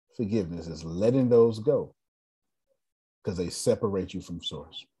forgiveness is letting those go because they separate you from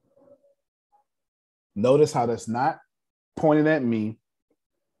Source. Notice how that's not pointing at me.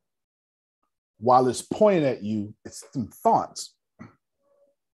 While it's pointing at you, it's some thoughts,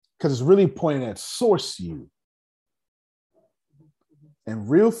 because it's really pointing at Source you. And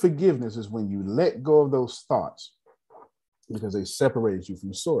real forgiveness is when you let go of those thoughts because they separated you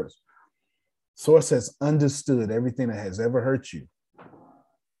from Source. Source has understood everything that has ever hurt you,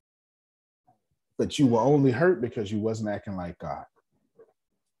 but you were only hurt because you wasn't acting like God.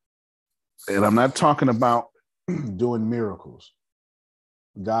 And I'm not talking about doing miracles.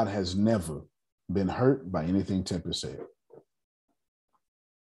 God has never been hurt by anything Tempest said.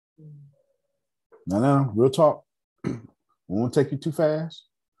 No, real talk. We won't take you too fast.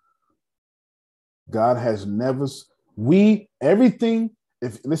 God has never, everything,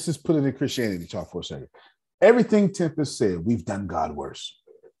 let's just put it in Christianity talk for a second. Everything Tempest said, we've done God worse.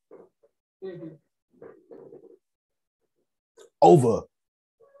 Over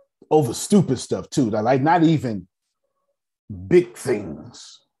stupid stuff too. Like not even big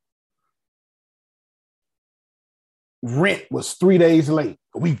things. Rent was 3 days late.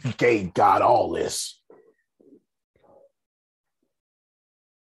 We gave God all this.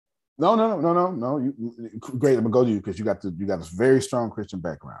 No. Great, I'm gonna go to you because you got this very strong Christian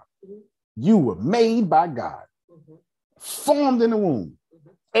background. You were made by God, formed in the womb.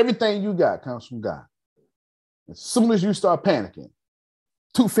 Everything you got comes from God. As soon as you start panicking,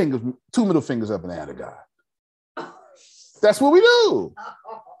 2 middle fingers up and out of God. That's what we do.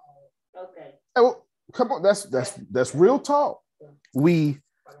 Okay. Well, come on, that's real talk. We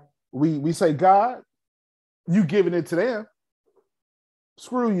say, God, you giving it to them.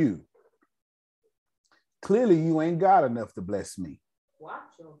 Screw you. Clearly, you ain't got enough to bless me. Watch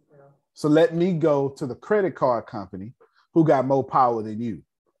yourself. So let me go to the credit card company who got more power than you.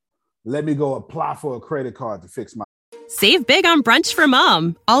 Let me go apply for a credit card to fix my. Save big on brunch for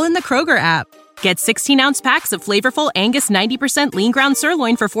mom, all in the Kroger app. Get 16-ounce packs of flavorful Angus 90% lean ground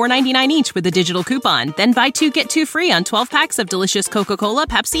sirloin for $4.99 each with a digital coupon. Then buy 2, get 2 free on 12 packs of delicious Coca-Cola,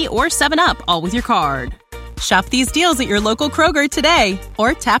 Pepsi, or 7-Up, all with your card. Shop these deals at your local Kroger today,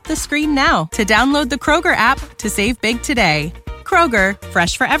 or tap the screen now to download the Kroger app to save big today. Kroger,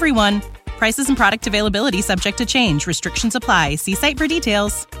 fresh for everyone. Prices and product availability subject to change. Restrictions apply. See site for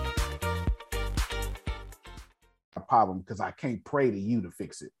details. A problem because I can't pray to you to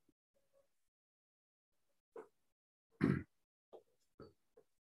fix it.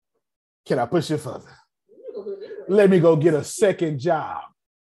 Can I push it further? Let me go get a second job.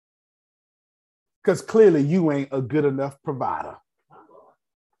 Because clearly you ain't a good enough provider.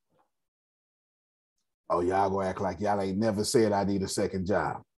 Oh, y'all gonna act like y'all ain't never said I need a second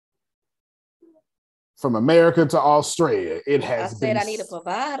job. From America to Australia, it has been. I said I need a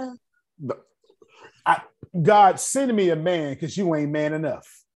provider. God, send me a man because you ain't man enough.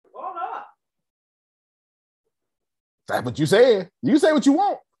 Hold up. That's what you said. You say what you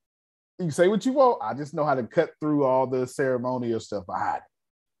want. You say what you want. I just know how to cut through all the ceremonial stuff behind it.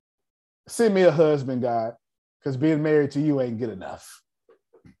 Send me a husband, God, because being married to you ain't good enough.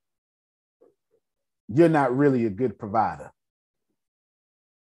 You're not really a good provider.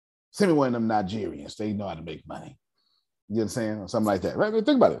 Send me one of them Nigerians. They know how to make money. You understand? Or something like that. Right?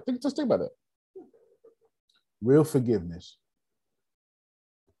 Think about it. Just think about it. Real forgiveness.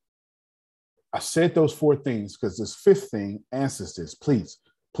 I said those 4 things because this 5th thing answers this. Please,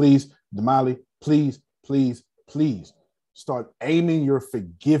 Damali, please start aiming your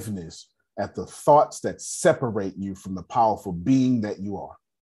forgiveness at the thoughts that separate you from the powerful being that you are.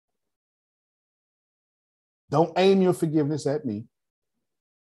 Don't aim your forgiveness at me.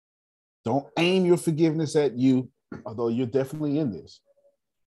 Don't aim your forgiveness at you, although you're definitely in this.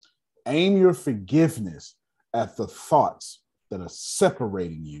 Aim your forgiveness at the thoughts that are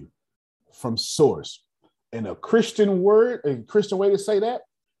separating you from source. And a Christian way to say that,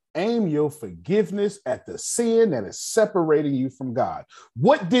 aim your forgiveness at the sin that is separating you from God.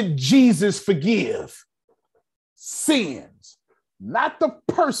 What did Jesus forgive? Sins, not the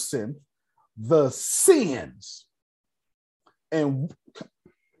person, the sins. And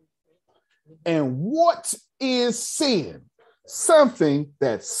what is sin? Something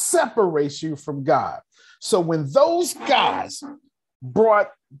that separates you from God. So when those guys brought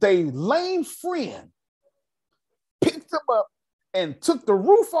their lame friend, picked him up and took the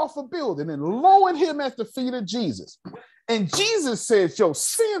roof off a building and lowered him at the feet of Jesus. And Jesus said, your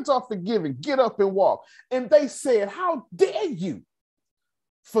sins are forgiven. Get up and walk. And they said, how dare you?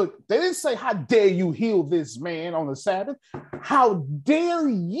 They didn't say, how dare you heal this man on the Sabbath? How dare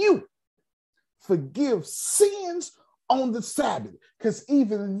you forgive sins on the Sabbath? Because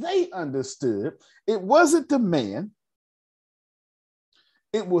even they understood it wasn't the man.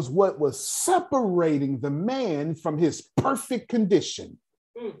 It was what was separating the man from his perfect condition.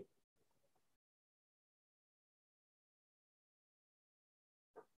 Do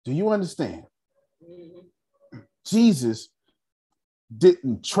you understand? Jesus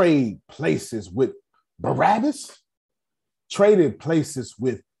didn't trade places with Barabbas, traded places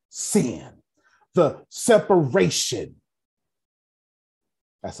with sin, the separation.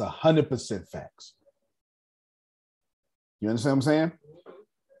 That's 100% facts. You understand what I'm saying?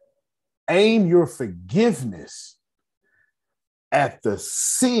 Aim your forgiveness at the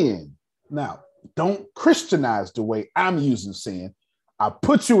sin. Now, don't Christianize the way I'm using sin. I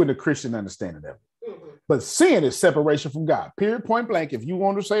put you in the Christian understanding of it. But sin is separation from God. Period, point blank. If you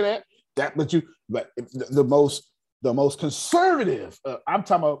want to say that, but the most conservative, I'm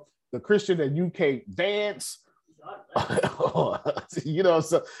talking about the Christian that you can't dance. You know,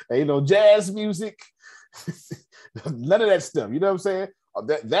 so ain't no jazz music, none of that stuff. You know what I'm saying?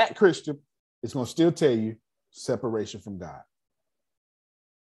 That Christian is going to still tell you separation from God.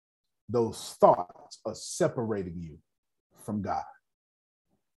 Those thoughts are separating you from God.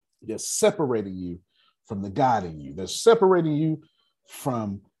 They're separating you from the God in you. They're separating you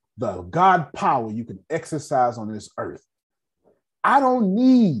from the God power you can exercise on this earth. I don't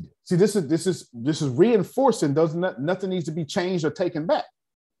need. See, this is reinforcing. Nothing needs to be changed or taken back.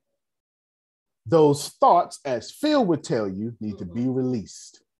 Those thoughts, as Phil would tell you, need to be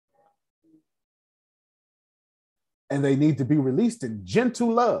released. And they need to be released in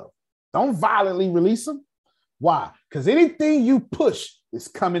gentle love. Don't violently release them. Why? Because anything you push is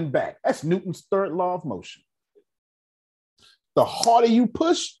coming back. That's Newton's 3rd law of motion. The harder you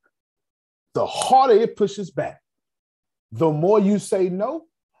push, the harder it pushes back. The more you say no,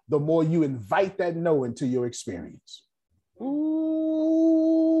 the more you invite that no into your experience. Ooh-wee.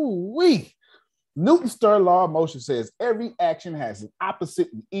 Newton's 3rd law of motion says every action has an opposite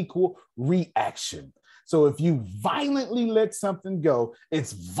and equal reaction. So if you violently let something go,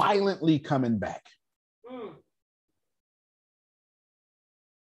 it's violently coming back.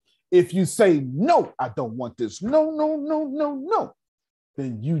 If you say, no, I don't want this. No,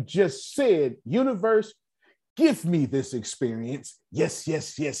 then you just said, universe, Give me this experience. Yes,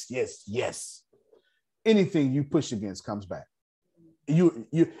 yes, yes, yes, yes. Anything you push against comes back.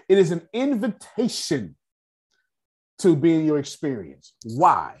 It is an invitation to be in your experience.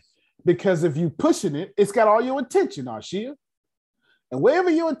 Why? Because if you pushing it, it's got all your attention, Arshia. And wherever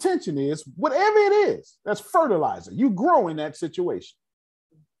your attention is, whatever it is, that's fertilizer. You grow in that situation.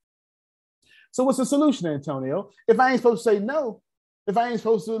 So what's the solution, Antonio? If I ain't supposed to say no, if I ain't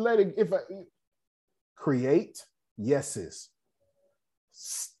supposed to let it, create yeses.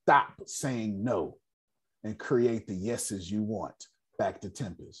 Stop saying no and create the yeses you want. Back to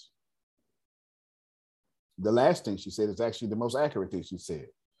Tempest. The last thing she said is actually the most accurate thing she said.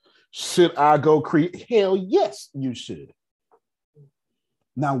 Should I go create? Hell yes, you should.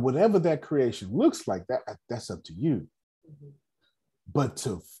 Now, whatever that creation looks like, that's up to you. But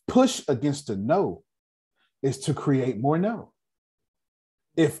to push against a no is to create more no.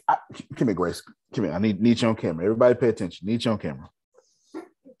 Come here, Grace. Come here. I need you on camera. Everybody pay attention. Need you on camera.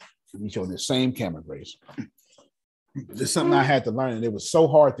 Need you on the same camera, Grace. There's something I had to learn, and it was so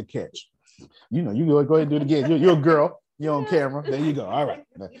hard to catch. You know, you go ahead and do it again. You're a girl. You're on camera. There you go. All right.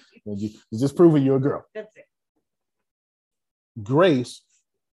 You're just proving you're a girl. That's it. Grace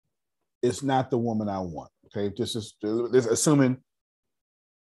is not the woman I want. Okay, just assuming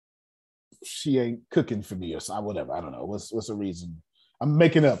she ain't cooking for me or something, whatever. I don't know. What's the reason? I'm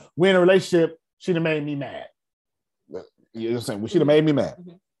making up. We're in a relationship. She'd have made me mad. You know what I'm saying? Well, she'd have made me mad.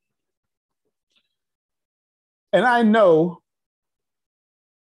 Mm-hmm. And I know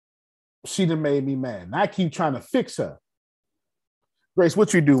she done made me mad. And I keep trying to fix her. Grace,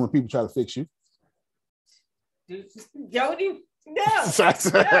 what you do when people try to fix you? Jody,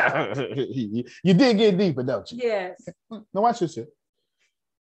 no. You did get deeper, don't you? Yes. No, watch this shit.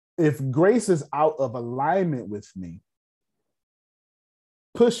 If Grace is out of alignment with me,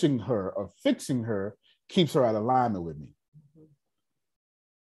 pushing her or fixing her keeps her out of alignment with me. Mm-hmm.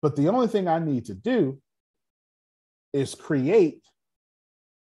 But the only thing I need to do is create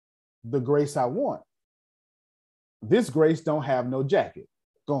the Grace I want. This Grace don't have no jacket.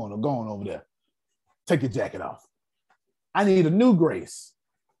 Go on over there. Take your jacket off. I need a new Grace.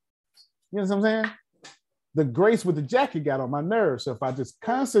 You know what I'm saying? The Grace with the jacket got on my nerves. So if I just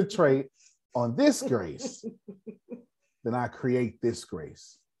concentrate on this Grace, then I create this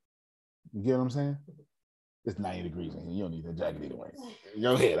Grace. You get what I'm saying? It's 90 degrees in here. You don't need that jacket either way.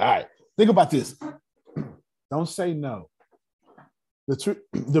 Go ahead. All right. Think about this. Don't say no.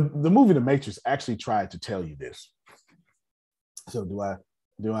 The movie The Matrix actually tried to tell you this. So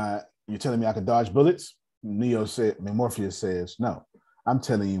you're telling me I could dodge bullets? Morpheus says, no. I'm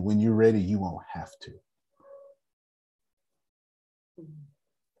telling you, when you're ready, you won't have to.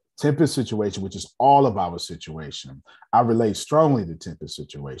 Tempest situation, which is all of our situation. I relate strongly to Tempest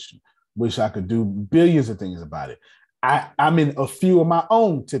situation. Wish I could do billions of things about it. I'm in a few of my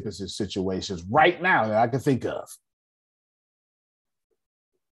own Tempest situations right now that I can think of.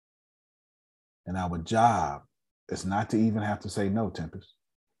 And our job is not to even have to say no, Tempest.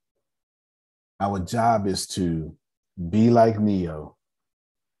 Our job is to be like Neo,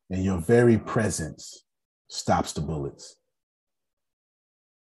 and your very presence stops the bullets.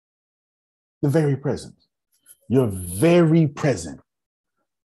 The very presence. Your very present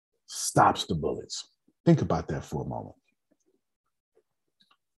stops the bullets. Think about that for a moment.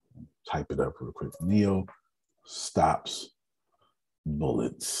 Type it up real quick. Neo stops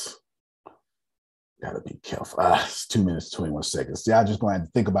bullets. Gotta be careful. It's 2 minutes, 21 seconds. See, I just going to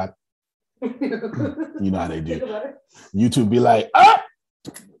think about it. You know how they do. YouTube be like,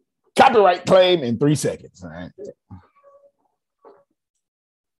 copyright claim in 3 seconds. All right.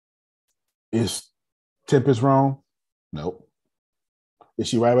 Is Tempest wrong? Nope. Is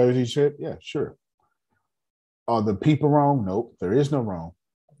she right about what she said? Yeah, sure. Are the people wrong? Nope. There is no wrong.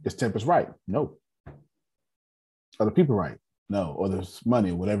 Is Tempest right? Nope. Are the people right? No. Or there's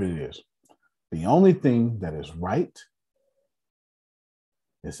money, whatever it is. The only thing that is right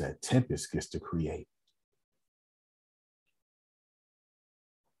is that Tempest gets to create.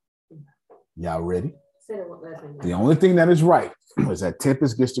 Y'all ready? The only thing that is right is that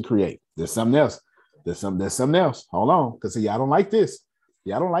Tempest gets to create. There's something else. There's something else. Hold on, because y'all don't like this.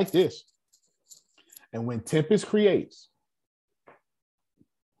 Y'all don't like this. And when Tempest creates,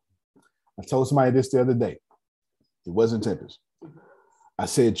 I told somebody this the other day. It wasn't Tempest. I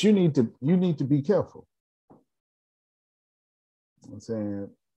said, you need to be careful. I'm saying,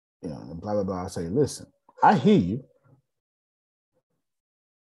 and blah, blah, blah. I say, listen, I hear you,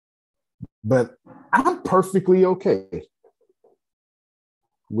 but I'm perfectly okay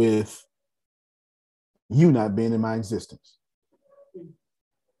with you not being in my existence.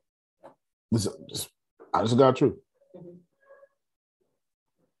 Honest to God truth.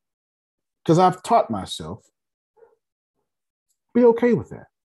 Because I've taught myself, be okay with that.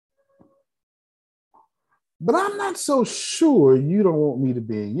 But I'm not so sure you don't want me to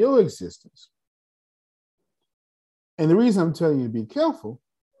be in your existence. And the reason I'm telling you to be careful,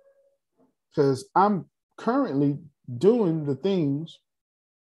 because I'm currently doing the things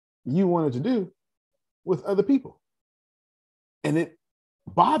you wanted to do with other people. And it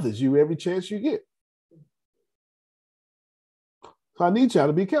bothers you every chance you get. So I need y'all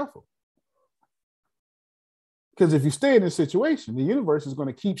to be careful. Because if you stay in this situation, the universe is going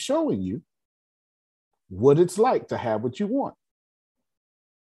to keep showing you what it's like to have what you want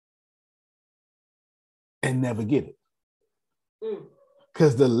and never get it.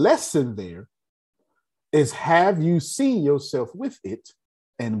 Because the lesson there is, have you seen yourself with it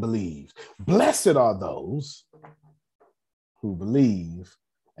and believe? Blessed are those who believe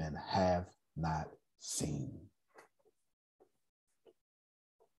and have not seen.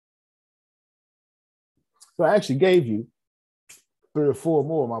 So I actually gave you 3 or 4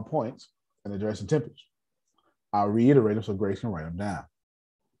 more of my points in addressing tempers. I'll reiterate them so Grace can write them down.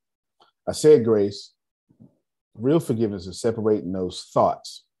 I said, Grace, real forgiveness is separating those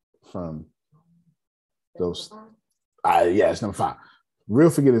thoughts from those. It's number 5. Real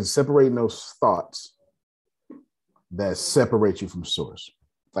forgiveness is separating those thoughts that separate you from source,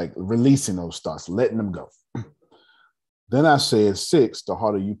 like releasing those thoughts, letting them go. Then I said 6, the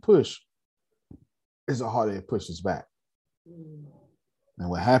harder you push, is the harder it pushes back. And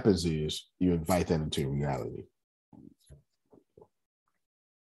what happens is you invite that into reality.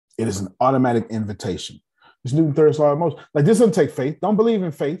 It is an automatic invitation. It's Newton's third law of motion. Like, this doesn't take faith. Don't believe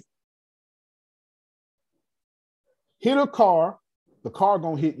in faith. Hit a car, the car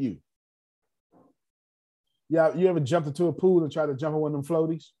gonna hit you. Yeah, you ever jumped into a pool and tried to jump on one of them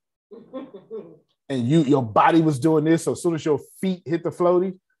floaties? And your body was doing this, so as soon as your feet hit the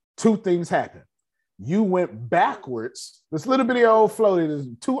floaty, 2 things happen. You went backwards. This little bitty old floaty is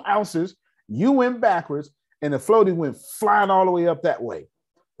 2 ounces. You went backwards, and the floaty went flying all the way up that way.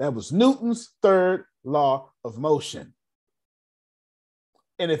 That was Newton's third law of motion.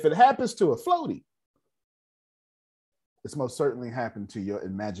 And if it happens to a floaty, it's most certainly happened to your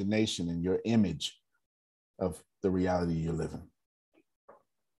imagination and your image of the reality you're living.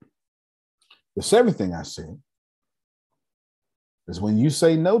 The 7th thing I said is, when you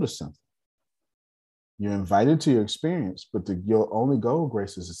say no to something, you're invited to your experience, but your only goal,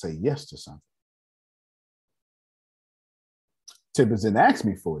 Grace, is to say yes to something. Tippins didn't ask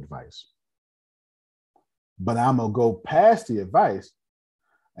me for advice, but I'm going to go past the advice,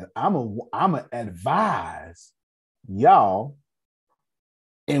 and I'm going to advise y'all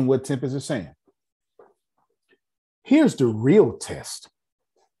in what Tippins is saying. Here's the real test.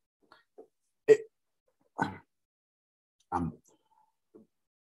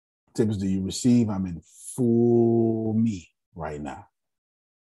 Tippins, do you receive? I'm in full me right now.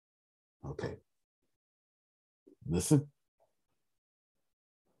 Okay. Listen.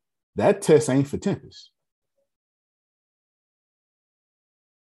 That test ain't for Tempest.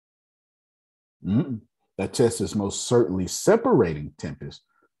 That test is most certainly separating Tempest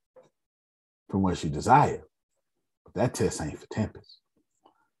from what she desires. But that test ain't for Tempest.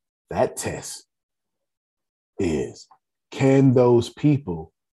 That test is, can those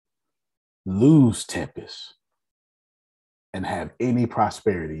people lose Tempest and have any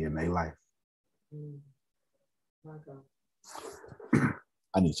prosperity in their life? My God.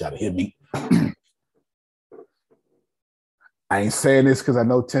 I need y'all to hear me. I ain't saying this because I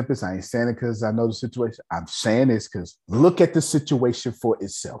know Tempest. I ain't saying it because I know the situation. I'm saying this because look at the situation for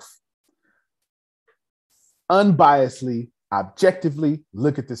itself. Unbiasedly, objectively,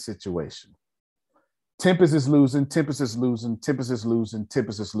 look at the situation. Tempest is losing, Tempest is losing, Tempest is losing,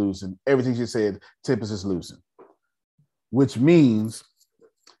 Tempest is losing. Everything she said, Tempest is losing. Which means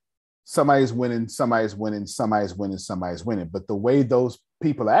somebody's winning, somebody's winning, somebody's winning, somebody's winning. But the way those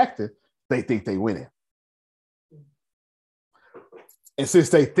people are acting, they think they winning. And since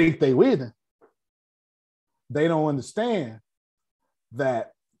they think they winning, they don't understand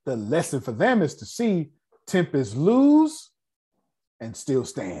that the lesson for them is to see Tempest lose and still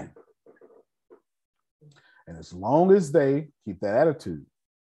stand. And as long as they keep that attitude,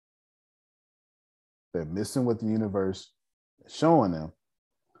 they're missing what the universe is showing them.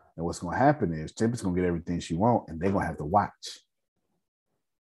 And what's going to happen is Tempest going to get everything she wants, and they're going to have to watch.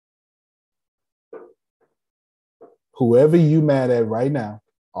 Whoever you mad at right now,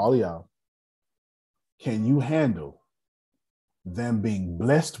 all y'all, can you handle them being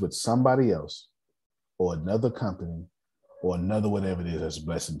blessed with somebody else or another company or another whatever it is that's a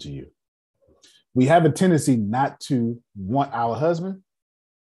blessing to you? We have a tendency not to want our husband,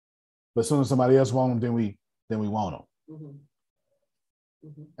 but as soon as somebody else wants them, then we want them. Mm-hmm.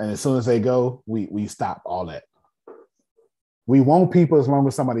 Mm-hmm. And as soon as they go, we stop all that. We want people as long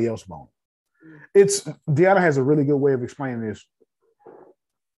as somebody else wants. It's Deanna has a really good way of explaining this.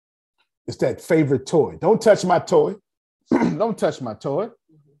 It's that favorite toy. Don't touch my toy. Don't touch my toy.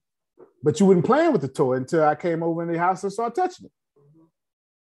 But you wouldn't play with the toy until I came over in the house and started touching it.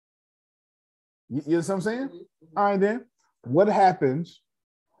 You know what I'm saying? All right, then. What happens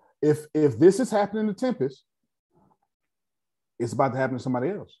if this is happening to Tempest? It's about to happen to somebody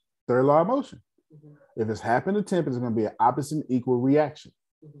else. Third law of motion. If it's happening to Tempest, it's going to be an opposite and equal reaction.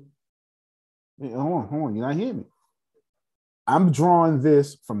 Hold on. You're not hearing me. I'm drawing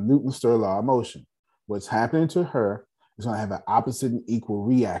this from Newton's third law of motion. What's happening to her is going to have an opposite and equal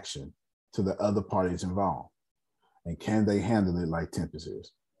reaction to the other parties involved. And can they handle it like Tempest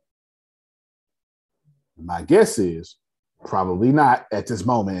is? My guess is probably not at this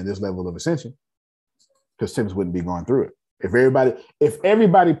moment in this level of ascension, because Tempest wouldn't be going through it. If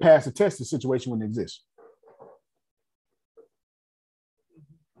everybody passed the test, the situation wouldn't exist.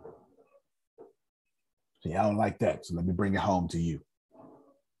 See, I don't like that, so let me bring it home to you.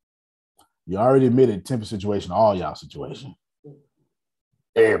 You already admitted Tempest situation, all y'all situation.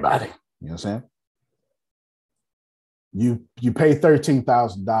 Everybody, you know what I'm saying? You pay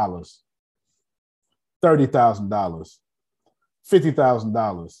 $13,000, $30,000,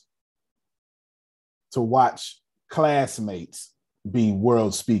 $50,000 to watch classmates be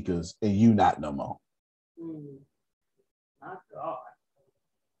world speakers and you not no more. My God.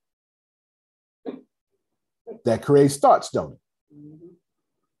 That creates thoughts, don't it?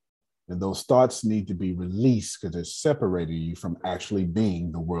 And those thoughts need to be released because they're separating you from actually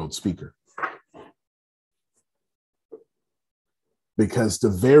being the world speaker. Because the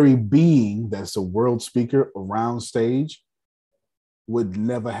very being that's a world speaker around stage would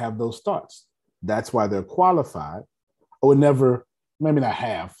never have those thoughts. That's why they're qualified, or would never, maybe not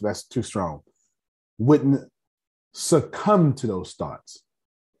have, that's too strong, wouldn't succumb to those thoughts.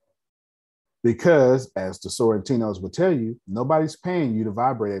 Because, as the Sorrentinos would tell you, nobody's paying you to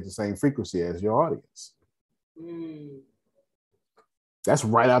vibrate at the same frequency as your audience. That's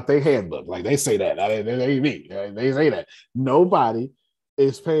right out their handbook. Like they say that. They me. They say that. Nobody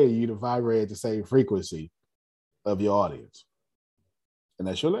is paying you to vibrate at the same frequency of your audience. And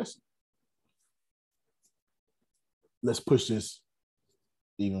that's your lesson. Let's push this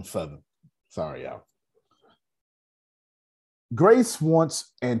even further. Sorry, y'all. Grace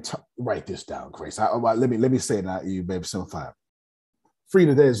wants, and write this down, Grace. Let me say it out, you baby, simplify.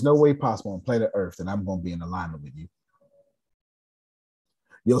 Frida, there is no way possible on planet Earth that I'm going to be in alignment with you.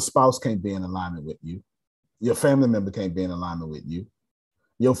 Your spouse can't be in alignment with you. Your family member can't be in alignment with you.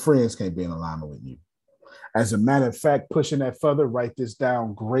 Your friends can't be in alignment with you. As a matter of fact, pushing that further, write this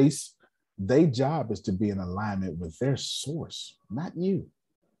down, Grace. Their job is to be in alignment with their source, not you.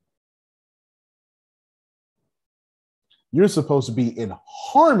 You're supposed to be in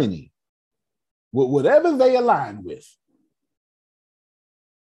harmony with whatever they align with.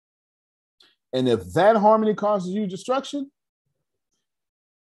 And if that harmony causes you destruction,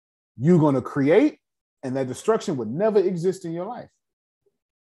 you're going to create, and that destruction would never exist in your life.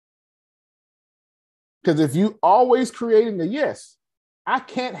 Because if you always creating a yes, I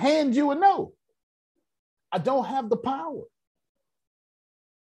can't hand you a no. I don't have the power.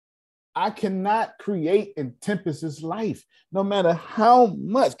 I cannot create in Tempest's life, no matter how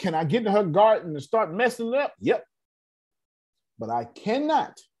much. Can I get into her garden and start messing it up? Yep. But I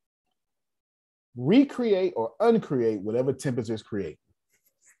cannot recreate or uncreate whatever Tempest is creating.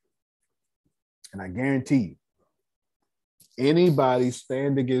 And I guarantee you, anybody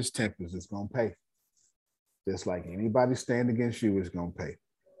stand against Tempest is going to pay. Just like anybody stand against you is going to pay.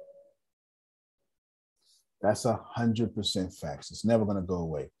 That's 100% facts. It's never going to go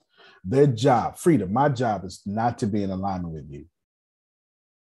away. Their job, Frida, my job is not to be in alignment with you.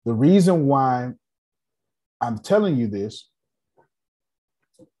 The reason why I'm telling you this,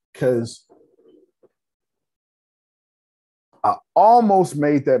 because I almost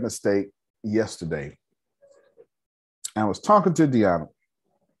made that mistake yesterday. I was talking to Deanna,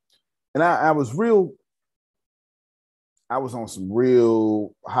 and I was on some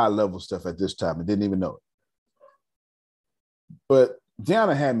real high level stuff at this time. I didn't even know it. But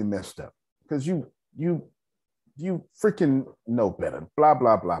Deanna had me messed up because you freaking know better. Blah,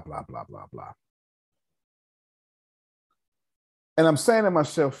 blah, blah, blah, blah, blah, blah. And I'm saying to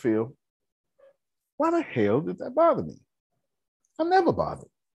myself, Phil, why the hell did that bother me? I'm never bothered.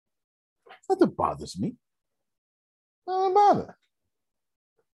 Nothing bothers me. Nothing bother.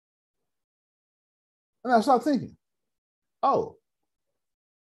 And I started thinking, oh,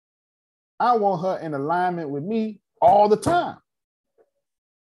 I want her in alignment with me all the time.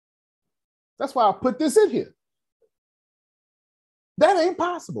 That's why I put this in here. That ain't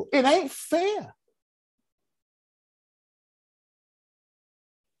possible. It ain't fair.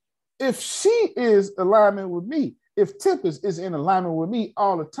 If she is alignment with me, if Tempest is in alignment with me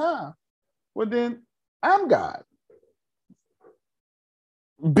all the time, well, then I'm God.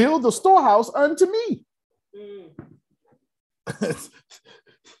 Build a storehouse unto me.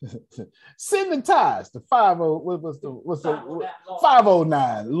 Send the tithes to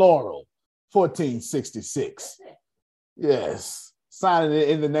 509 Laurel 1466. Yes, signing it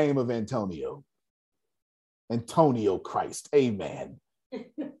in the name of Antonio Christ. Amen.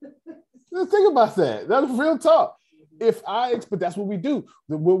 Think about that. That's real talk. But that's what we do.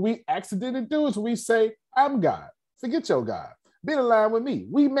 What we accidentally do is we say, I'm God. Forget your God. Be in line with me.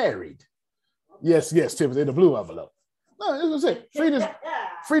 We married. Yes, Tiffany, in the blue envelope. No, that's what I'm saying.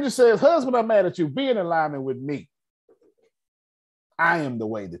 Frida says, husband, I'm mad at you. Be in alignment with me. I am the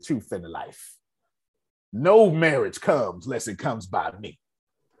way, the truth, and the life. No marriage comes unless it comes by me.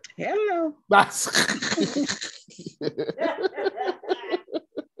 Hello.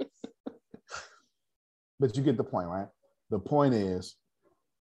 But you get the point, right? The point is,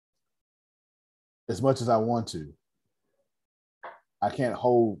 as much as I want to, I can't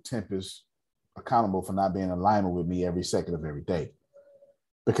hold Tempest accountable for not being in alignment with me every second of every day,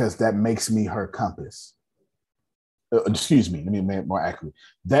 because that makes me her compass. Excuse me, let me make it more accurate.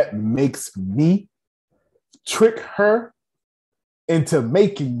 That makes me trick her into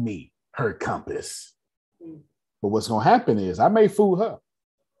making me her compass. But what's going to happen is I may fool her,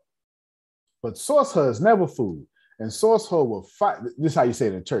 but source her is never fooled. And source her will find, this is how you say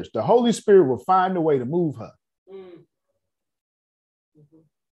it in church, the Holy Spirit will find a way to move her.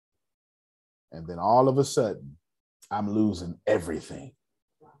 And then all of a sudden, I'm losing everything.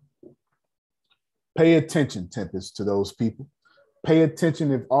 Pay attention, Tempest, to those people. Pay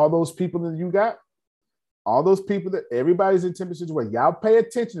attention if all those people that you got, all those people that everybody's in Tempest situation, y'all pay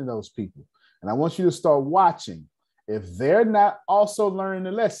attention to those people. And I want you to start watching. If they're not also learning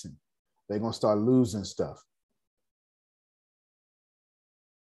the lesson, they're going to start losing stuff.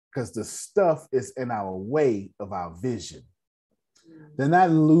 Because the stuff is in our way of our vision. They're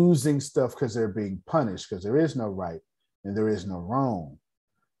not losing stuff because they're being punished, because there is no right and there is no wrong.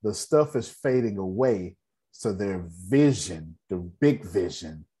 The stuff is fading away so their vision, the big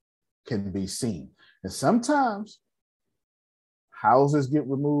vision, can be seen. And sometimes houses get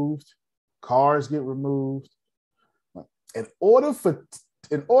removed, cars get removed. In order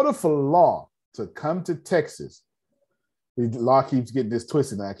for law to come to Texas, law keeps getting this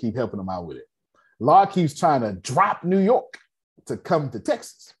twisted and I keep helping them out with it. Law keeps trying to drop New York to come to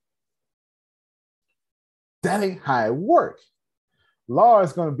Texas. That ain't how it works. Law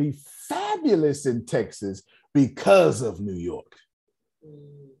is going to be fabulous in Texas because of New York.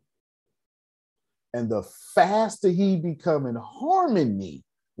 And the faster he become in harmony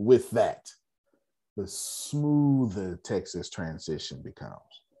with that, the smoother Texas transition becomes.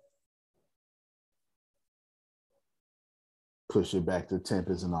 Push it back to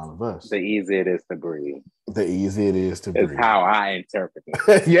Tempest and all of us. The easier it is to breathe. The easier it is to breathe. It's how I interpret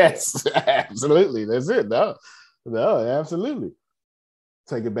it. Yes, absolutely. That's it. No, absolutely.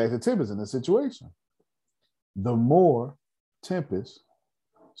 Take it back to Tempest in the situation. The more Tempest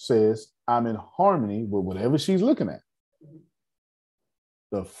says, I'm in harmony with whatever she's looking at,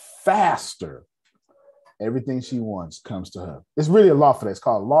 the faster everything she wants comes to her. It's really a law for that. It's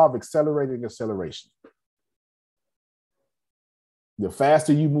called law of accelerating acceleration. The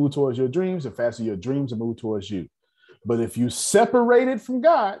faster you move towards your dreams, the faster your dreams will move towards you. But if you separate it from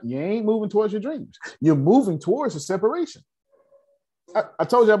God, you ain't moving towards your dreams. You're moving towards a separation. I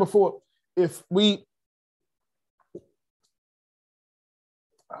told you before, if we,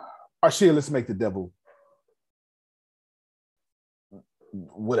 Arshia, let's make the devil,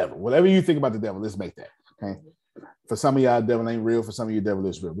 whatever you think about the devil, let's make that, okay? For some of y'all, the devil ain't real. For some of you, the devil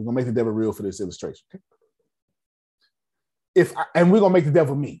is real. We're going to make the devil real for this illustration, okay? And we're going to make the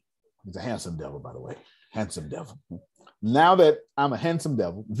devil me. He's a handsome devil, by the way. Handsome devil. Now that I'm a handsome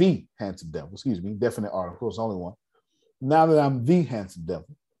devil, the handsome devil, excuse me, definite article, it's only one. Now that I'm the handsome devil,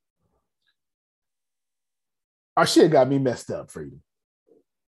 our shit got me messed up, Freedom.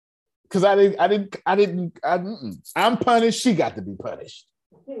 Because I'm punished, she got to be punished.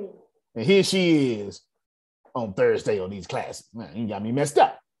 And here she is on Thursday on these classes. Man, you got me messed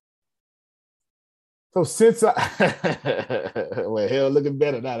up. So since well, hell looking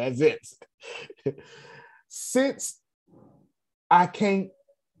better now, that's it. Since I can't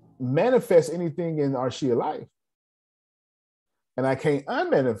manifest anything in our Shia life, and I can't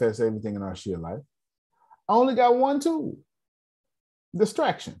unmanifest everything in our Shia life, I only got one tool: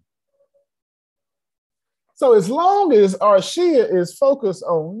 distraction. So as long as our Shia is focused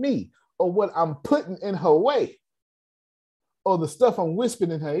on me or what I'm putting in her way or the stuff I'm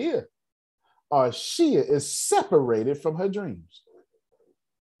whispering in her ear, our Shia is separated from her dreams.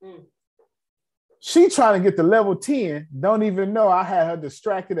 She trying to get to level 10, don't even know I had her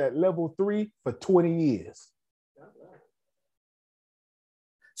distracted at level 3 for 20 years.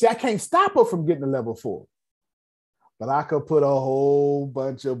 See, I can't stop her from getting to level 4. But I could put a whole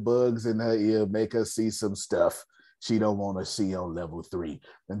bunch of bugs in her ear, make her see some stuff she don't want to see on level 3.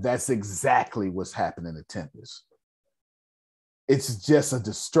 And that's exactly what's happening to Tempest. It's just a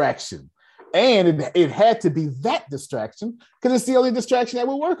distraction. And it had to be that distraction because it's the only distraction that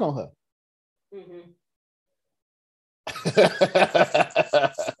will work on her.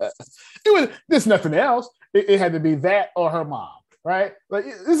 There's nothing else. It had to be that or her mom, right? Like,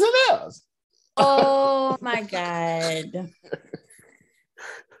 it's nothing else. Oh my God.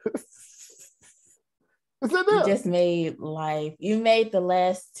 You just made you made the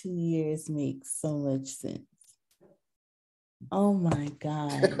last 2 years make so much sense. Oh my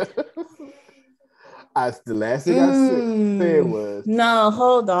God. The last thing I said was... No,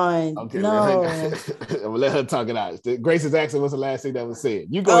 hold on. Okay, no. I'm gonna let her talk it out. Grace's accent was the last thing that was said.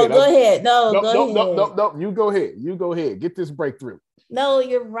 You go ahead. Go ahead. No, you go ahead. You go ahead. Get this breakthrough. No,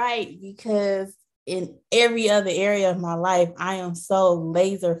 you're right, because in every other area of my life, I am so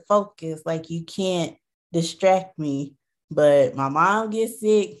laser focused. Like, you can't distract me. But my mom gets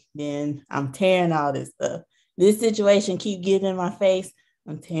sick, then I'm tearing all this stuff. This situation keep getting in my face,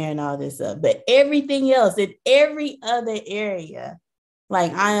 I'm tearing all this up. But everything else, in every other area,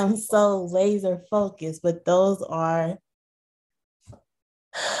 like, I am so laser focused. But those are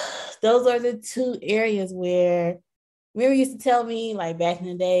the two areas where, remember, you used to tell me, like, back in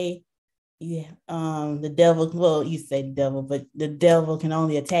the day, the devil, well, you say the devil, but the devil can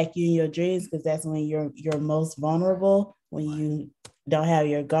only attack you in your dreams because that's when you're most vulnerable, when you don't have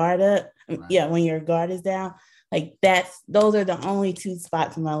your guard up. Right. Yeah, when your guard is down. Like, those are the only two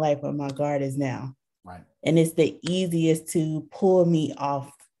spots in my life where my guard is down. Right. And it's the easiest to pull me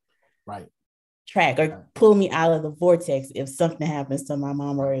off track or pull me out of the vortex if something happens to my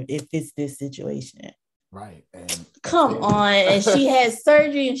mom or if it's this situation. Right. And come on. And she had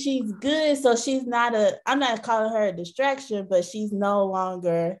surgery and she's good. So she's I'm not calling her a distraction, but she's no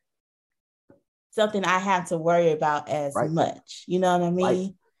longer something I have to worry about as much. You know what I mean?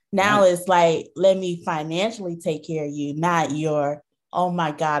 Right. Now it's like, let me financially take care of you, not your, oh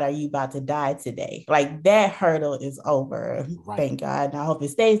my God, are you about to die today? Like, that hurdle is over. Right. Thank God. And I hope it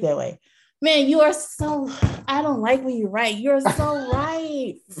stays that way. Man, you are so, I don't like when you're right. You're so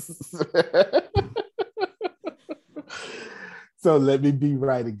right. So let me be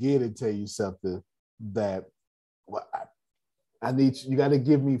right again and tell you something that I need. You got to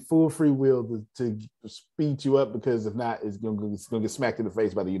give me full free will to speed you up, because if not, it's gonna get smacked in the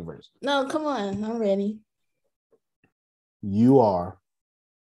face by the universe. No, come on, I'm ready. You are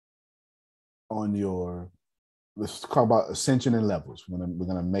on your, let's talk about ascension and levels. We're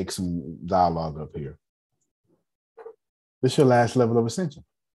gonna make some dialogue up here. This is your last level of ascension.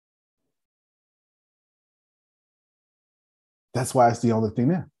 That's why it's the only thing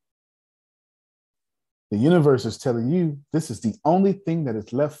there. The universe is telling you this is the only thing that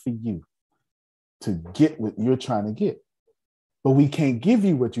is left for you to get what you're trying to get. But we can't give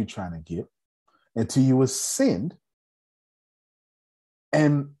you what you're trying to get until you ascend.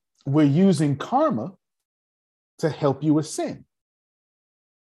 And we're using karma to help you ascend.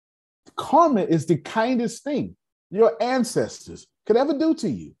 Karma is the kindest thing your ancestors could ever do to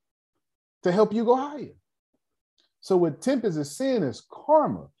you to help you go higher. So what Tempest is saying is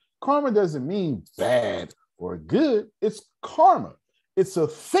karma. Karma doesn't mean bad or good. It's karma. It's a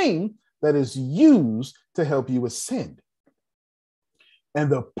thing that is used to help you ascend.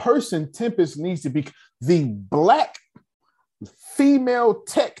 And the person Tempest needs to be the Black female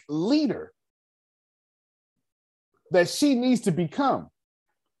tech leader that she needs to become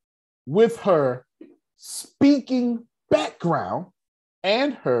with her speaking background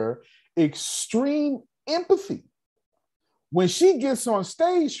and her extreme empathy. When she gets on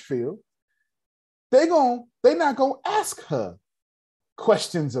stage, Phil, they're not gonna ask her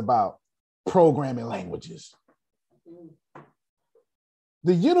questions about programming languages.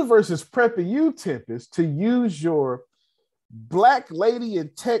 The universe is prepping you, Tempest, to use your Black lady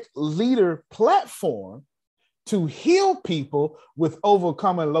and tech leader platform to heal people with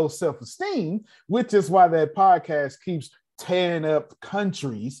overcoming low self-esteem, which is why that podcast keeps tearing up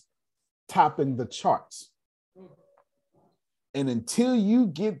countries topping the charts. And until you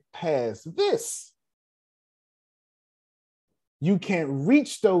get past this, you can't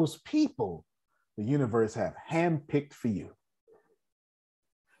reach those people the universe have handpicked for you.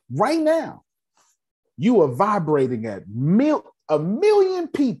 Right now, you are vibrating at a million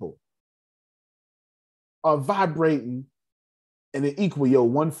people are vibrating and they equal your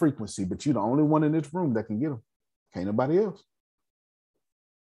one frequency, but you're the only one in this room that can get them. Can't nobody else.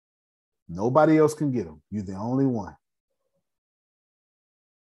 Nobody else can get them. You're the only one.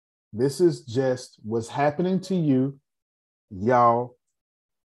 This is just what's happening to you, y'all.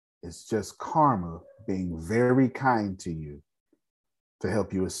 It's just karma being very kind to you to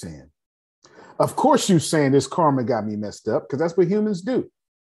help you ascend. Of course, you're saying this karma got me messed up, because that's what humans do.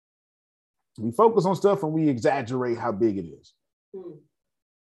 We focus on stuff and we exaggerate how big it is.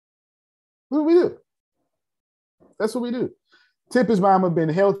 What do we do? That's what we do. Tippy's mama been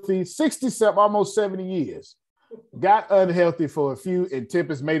healthy 67, almost 70 years. Got unhealthy for a few, and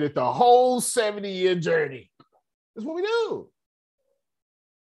Tippy's made it the whole 70-year journey. That's what we do.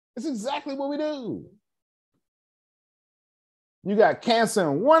 It's exactly what we do. You got cancer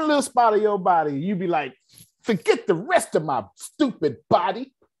in one little spot of your body. You be like, forget the rest of my stupid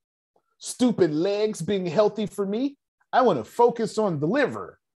body, stupid legs being healthy for me. I want to focus on the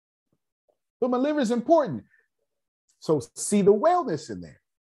liver. But my liver is important. So see the wellness in there.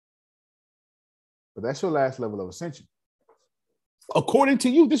 But that's your last level of ascension. According to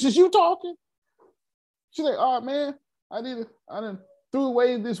you, this is you talking. She's like, oh man, I done threw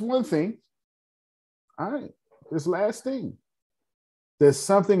away this one thing. All right, this last thing. There's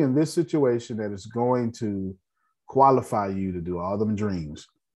something in this situation that is going to qualify you to do all them dreams.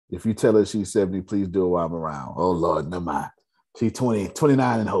 If you tell her she's 70, please do it while I'm around. Oh Lord, never mind. She's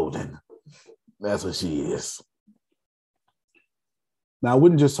 29 and holding. That's what she is. Now, I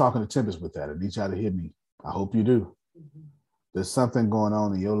wasn't just talking to Tempest with that. I need y'all to hear me. I hope you do. There's something going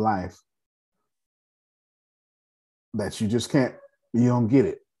on in your life that you just can't, you don't get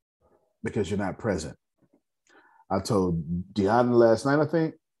it because you're not present. I told Deanna last night, I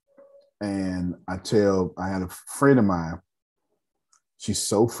think, and I had a friend of mine. She's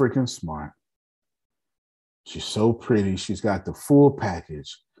so freaking smart. She's so pretty. She's got the full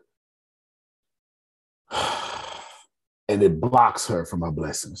package. And it blocks her from her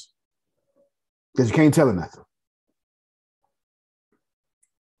blessings because you can't tell her nothing.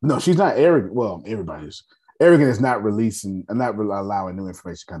 No, she's not arrogant. Well, everybody's arrogant is not releasing and not allowing new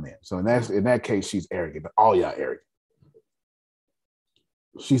information to come in. So in that case, she's arrogant, but all y'all arrogant.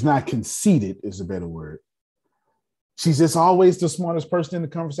 She's not conceited is a better word. She's just always the smartest person in the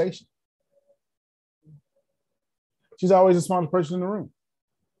conversation. She's always the smartest person in the room.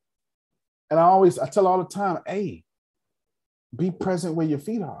 And I tell her all the time, hey, be present where your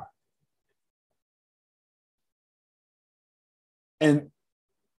feet are. And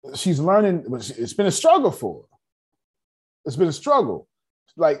she's learning, it's been a struggle for her. It's been a struggle.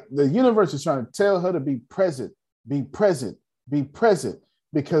 Like the universe is trying to tell her to be present, be present, be present,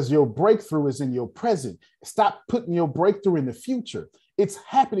 because your breakthrough is in your present. Stop putting your breakthrough in the future. It's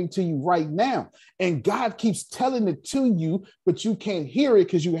happening to you right now. And God keeps telling it to you, but you can't hear it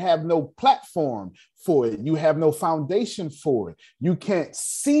because you have no platform for it. You have no foundation for it. You can't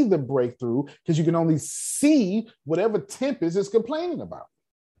see the breakthrough because you can only see whatever Tempest is complaining about.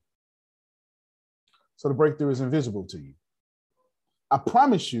 So the breakthrough is invisible to you. I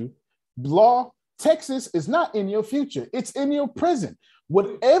promise you, Texas is not in your future. It's in your present.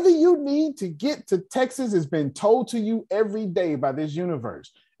 Whatever you need to get to Texas has been told to you every day by this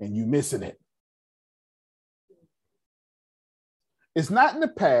universe, and you're missing it. It's not in the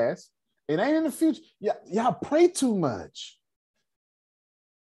past. It ain't in the future. Y'all pray too much.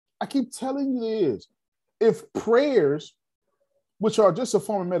 I keep telling you this. If prayers, which are just a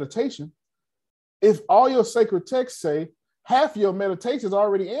form of meditation, if all your sacred texts say half your meditation is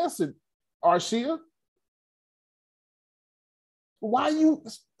already answered, Arshia, why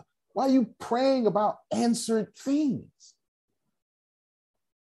are you praying about answered things?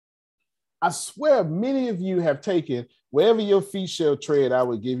 I swear many of you have taken wherever your feet shall tread, I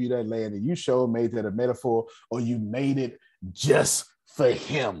will give you that land, and you sure made that a metaphor, or you made it just for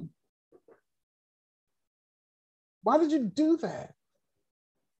him. Why did you do that?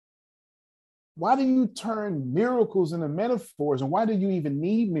 Why do you turn miracles into metaphors? And why do you even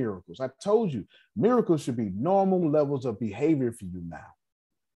need miracles? I told you, miracles should be normal levels of behavior for you now.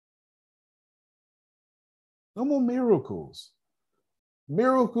 No more miracles.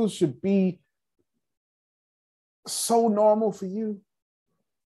 Miracles should be so normal for you.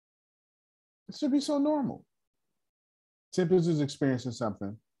 It should be so normal. Tempest is experiencing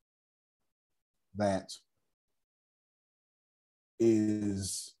something that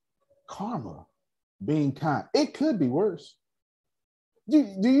is karma, being kind. It could be worse. Do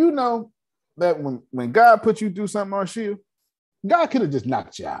you know that when God put you through something on shield, God could have just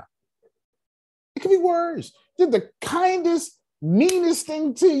knocked you out. It could be worse. Did the kindest, meanest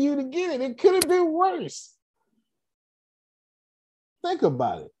thing to you to get it. It could have been worse. Think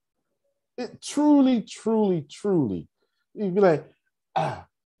about it. It truly, truly, truly. You'd be like, I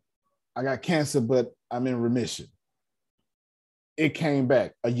got cancer, but I'm in remission. It came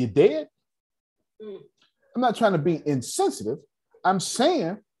back. Are you dead? I'm not trying to be insensitive. I'm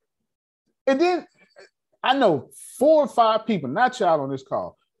saying, and then I know 4 or 5 people, not y'all on this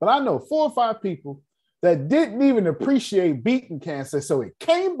call, but I know 4 or 5 people that didn't even appreciate beating cancer, so it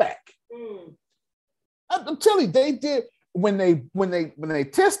came back. I'm telling you, they did. When they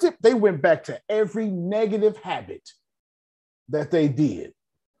tested, they went back to every negative habit that they did.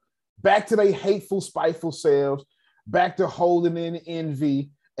 Back to their hateful, spiteful selves, back to holding in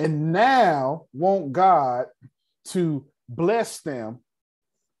envy, and now want God to bless them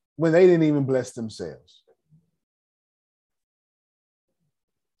when they didn't even bless themselves.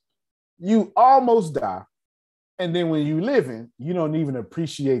 You almost die, and then when you living, you don't even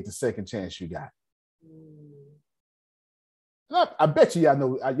appreciate the second chance you got. I bet you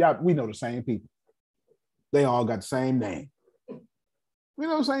we know the same people. They all got the same name. We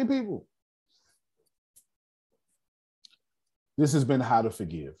know the same people. This has been How to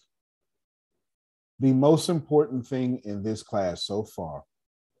Forgive. The most important thing in this class so far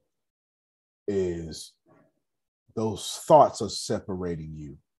is those thoughts are separating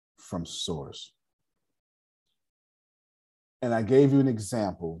you from source. And I gave you an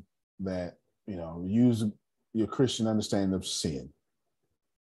example that, use your Christian understanding of sin.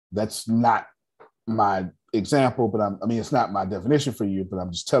 That's not my example, but it's not my definition for you, but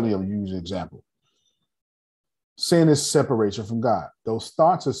I'm just telling you, use an example. Sin is separation from God. Those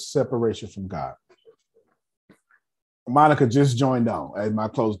thoughts are separation from God. Monica just joined on as my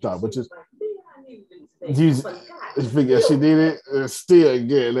closed thought, which is she did it still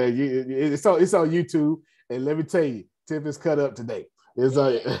again. Like, it's on YouTube, and let me tell you, Tiff is cut up today. It's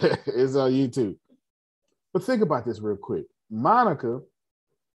on YouTube. But think about this real quick. Monica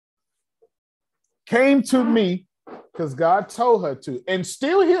came to me because God told her to, and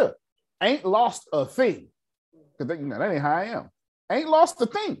still here, ain't lost a thing. Because that ain't how I am. Ain't lost a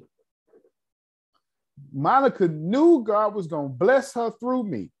thing. Monica knew God was going to bless her through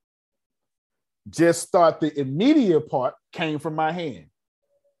me. Just thought the immediate part came from my hand.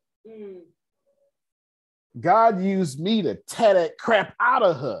 God used me to tear that crap out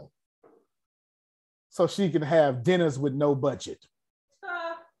of her so she can have dinners with no budget.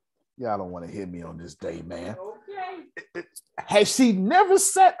 Y'all don't want to hear me on this day, man. Okay. Had she never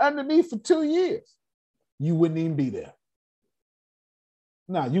sat under me for 2 years, you wouldn't even be there.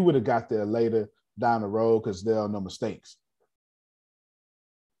 Now, you would have got there later down the road because there are no mistakes.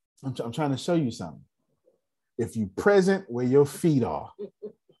 I'm trying to show you something. If you present where your feet are,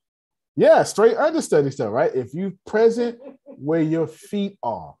 yeah, straight understudy stuff, right? If you present where your feet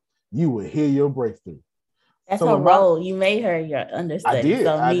are, you will hear your breakthrough. That's her role. You made her your understudy.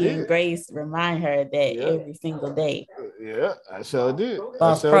 I did. And Grace remind her that every single day. Yeah, I sure did.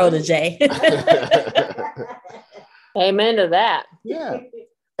 Boss protege. Amen to that. Yeah.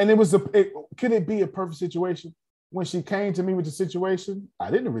 And could it be a perfect situation? When she came to me with the situation, I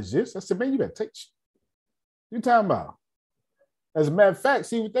didn't resist. I said, man, you better take it. You talking about? As a matter of fact,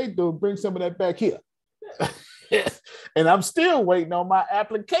 see what they do, bring some of that back here. And I'm still waiting on my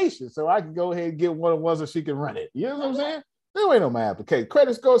application so I can go ahead and get one of the ones so she can run it. You know what I'm saying? Still waiting on my application.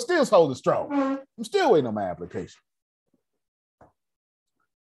 Credit score still holding strong. I'm still waiting on my application.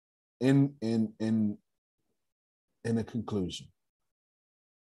 In the conclusion,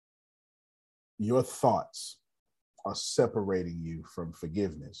 your thoughts are separating you from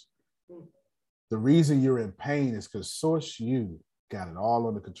forgiveness. The reason you're in pain is because Source You got it all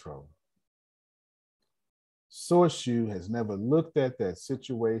under control. Source You has never looked at that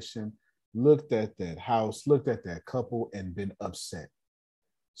situation, looked at that house, looked at that couple, and been upset.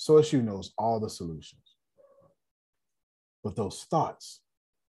 Source You knows all the solutions. But those thoughts,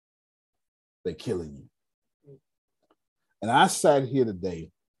 they're killing you. And I sat here today,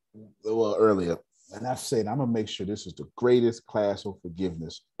 earlier, and I said, I'm going to make sure this is the greatest class of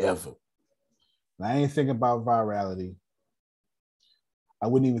forgiveness ever. And I ain't thinking about virality. I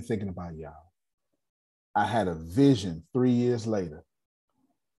wasn't even thinking about y'all. I had a vision 3 years later.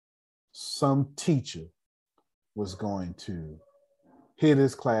 Some teacher was going to hear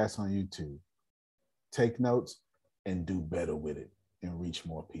this class on YouTube, take notes, and do better with it and reach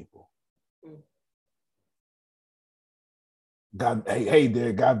more people. God, hey,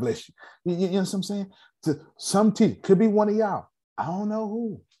 there, God bless you. You know what I'm saying? To some teacher, could be one of y'all. I don't know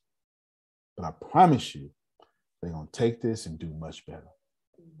who. But I promise you, they're going to take this and do much better.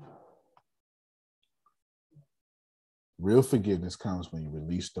 Real forgiveness comes when you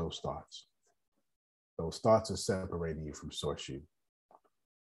release those thoughts. Those thoughts are separating you from source you.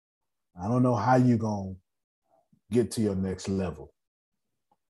 I don't know how you're going to get to your next level.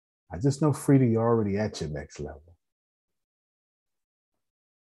 I just know, Frida, you're already at your next level.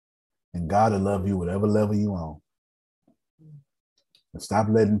 And God will love you whatever level you on. And stop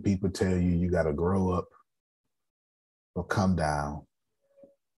letting people tell you got to grow up or come down.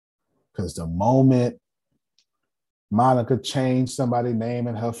 Because the moment Monica changed somebody's name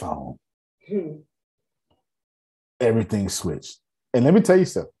in her phone, everything switched. And let me tell you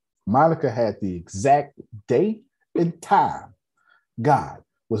something. Monica had the exact day and time God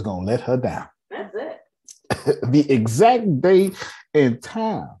was going to let her down. That's it. The exact day and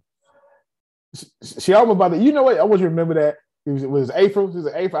time. She almost about to, you know what? I always remember that. It was April. It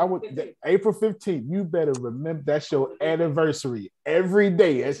was April. April 15th. You better remember that's your anniversary. Every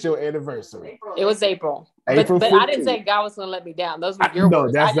day, that's your anniversary. It was April. But I didn't say God was going to let me down. Those were your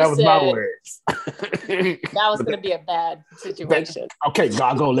words. That was my words. That was going to be a bad situation. Okay,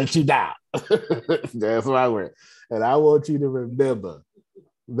 God going to let you down. That's my word. And I want you to remember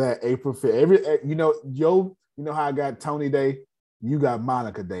that April 5th. You know how I got Tony Day? You got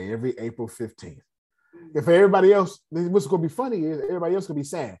Monica Day every April 15th. If everybody else, what's going to be funny is everybody else going to be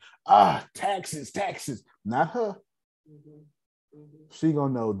saying, taxes. Not her. She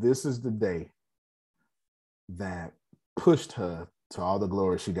going to know this is the day that pushed her to all the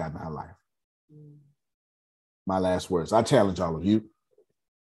glory she got in her life. My last words. I challenge all of you.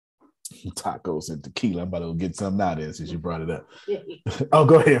 Tacos and tequila. I'm about to get something out of there since you brought it up. Oh,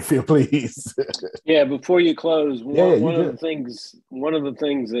 go ahead, Phil, please. Yeah, before you close, one of the things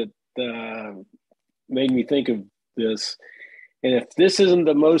that made me think of this, and if this isn't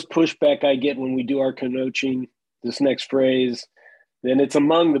the most pushback I get when we do our coaching, this next phrase, then it's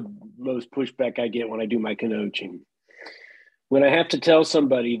among the most pushback I get when I do my coaching. When I have to tell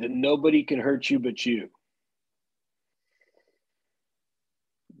somebody that nobody can hurt you but you,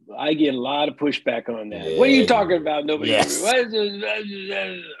 I get a lot of pushback on that. Yeah. What are you talking about? Nobody. Yes.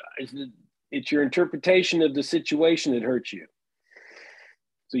 It's your interpretation of the situation that hurts you.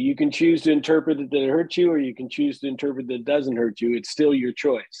 So you can choose to interpret it that it hurts you, or you can choose to interpret that it doesn't hurt you. It's still your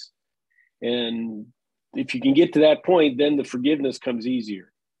choice. And if you can get to that point, then the forgiveness comes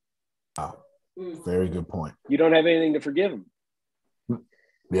easier. Oh, very good point. You don't have anything to forgive them.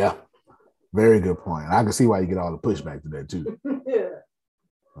 Yeah, very good point. And I can see why you get all the pushback to that too.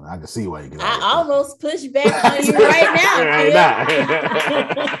 I can see why you get all I almost pushed back on you right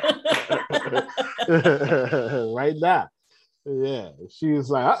now. Right now. Yeah, she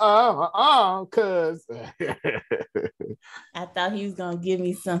was like, cuz. I thought he was gonna give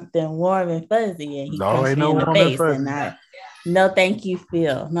me something warm and fuzzy, and he punched me in the face, and no, thank you,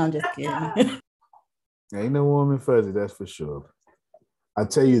 Phil. No, I'm just kidding. Ain't no warm and fuzzy, that's for sure. I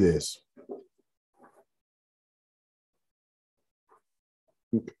tell you this.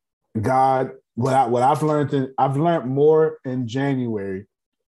 God, what I've learned more in January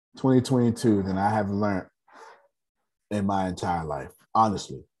 2022 than I have learned in my entire life,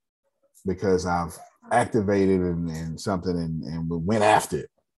 honestly, because I've activated and something and went after it.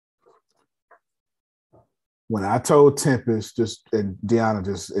 When I told Tempest and Deanna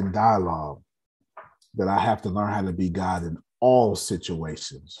just in dialogue that I have to learn how to be God in all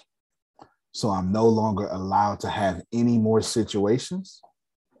situations, so I'm no longer allowed to have any more situations,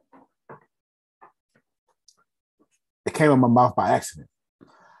 it came out of my mouth by accident.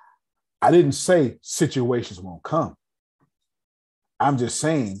 I didn't say situations won't come. I'm just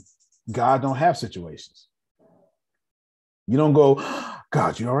saying God don't have situations. You don't go,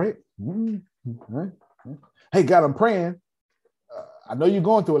 God, you all right? Mm-hmm. Hey, God, I'm praying. I know you're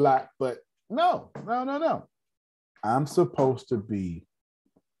going through a lot, but no. I'm supposed to be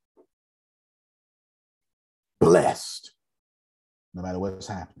blessed no matter what's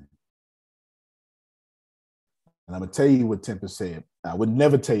happening. And I'm going to tell you what Tempest said. I would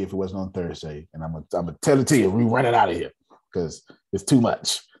never tell you if it wasn't on Thursday. And I'm going to tell it to you. We run it out of here because it's too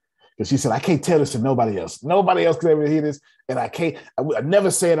much. Because she said, I can't tell this to nobody else. Nobody else can ever hear this. And I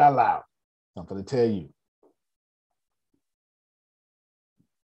never say it out loud. I'm going to tell you.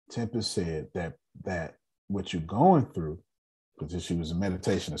 Tempest said that what you're going through, because she was in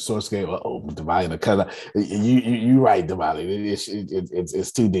meditation, the source gave, Damali, the color. You right, Damali.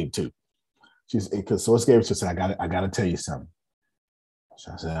 It's too deep too. Because source gave, she said, I got to tell you something.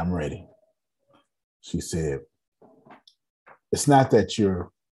 So I said, I'm ready. She said, It's not that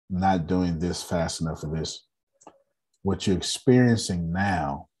you're not doing this fast enough for this. What you're experiencing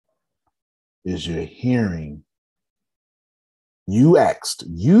now is you're hearing, you asked,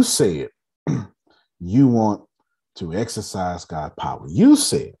 you said, you want to exercise God's power. You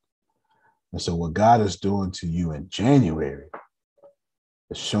said. And so what God is doing to you in January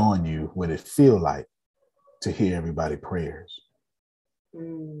is showing you what it feels like to hear everybody's prayers.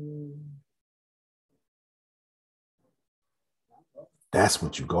 That's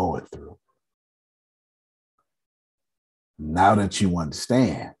what you're going through. Now that you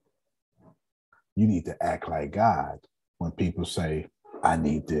understand, you need to act like God when people say, I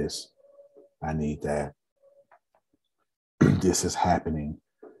need this, I need that. This is happening.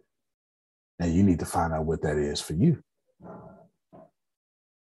 And you need to find out what that is for you.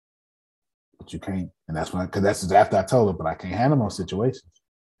 But you can't, and that's when, because that's after I told her, but I can't handle those situations.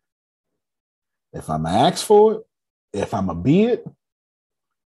 If I'm going to ask for it, if I'm going to be it,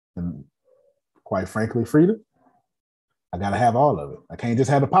 and quite frankly, freedom, I got to have all of it. I can't just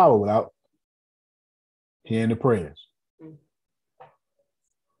have the power without hearing the prayers.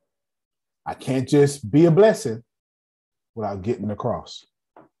 I can't just be a blessing without getting the cross.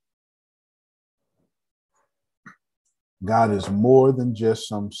 God is more than just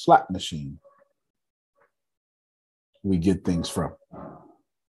some slot machine we get things from.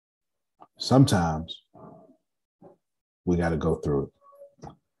 Sometimes we got to go through it.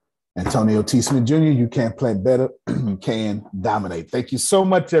 Antonio T. Smith Jr., you can't play better. You can dominate. Thank you so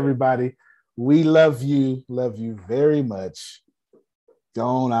much, everybody. We love you very much. Go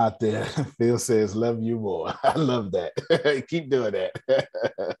on out there. Phil says, love you more. I love that. Keep doing that.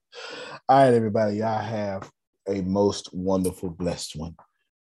 All right, everybody. Y'all have a most wonderful, blessed one.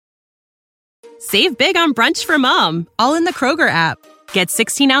 Save big on brunch for mom, all in the Kroger app. Get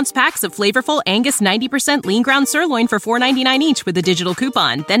 16-ounce packs of flavorful Angus 90% lean ground sirloin for $4.99 each with a digital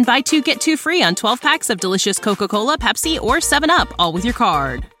coupon. Then buy 2, get 2 free on 12 packs of delicious Coca-Cola, Pepsi, or 7-Up, all with your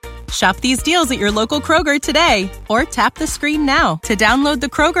card. Shop these deals at your local Kroger today, or tap the screen now to download the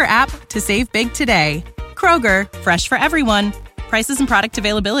Kroger app to save big today. Kroger, fresh for everyone. Prices and product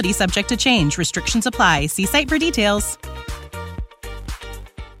availability subject to change. Restrictions apply. See site for details.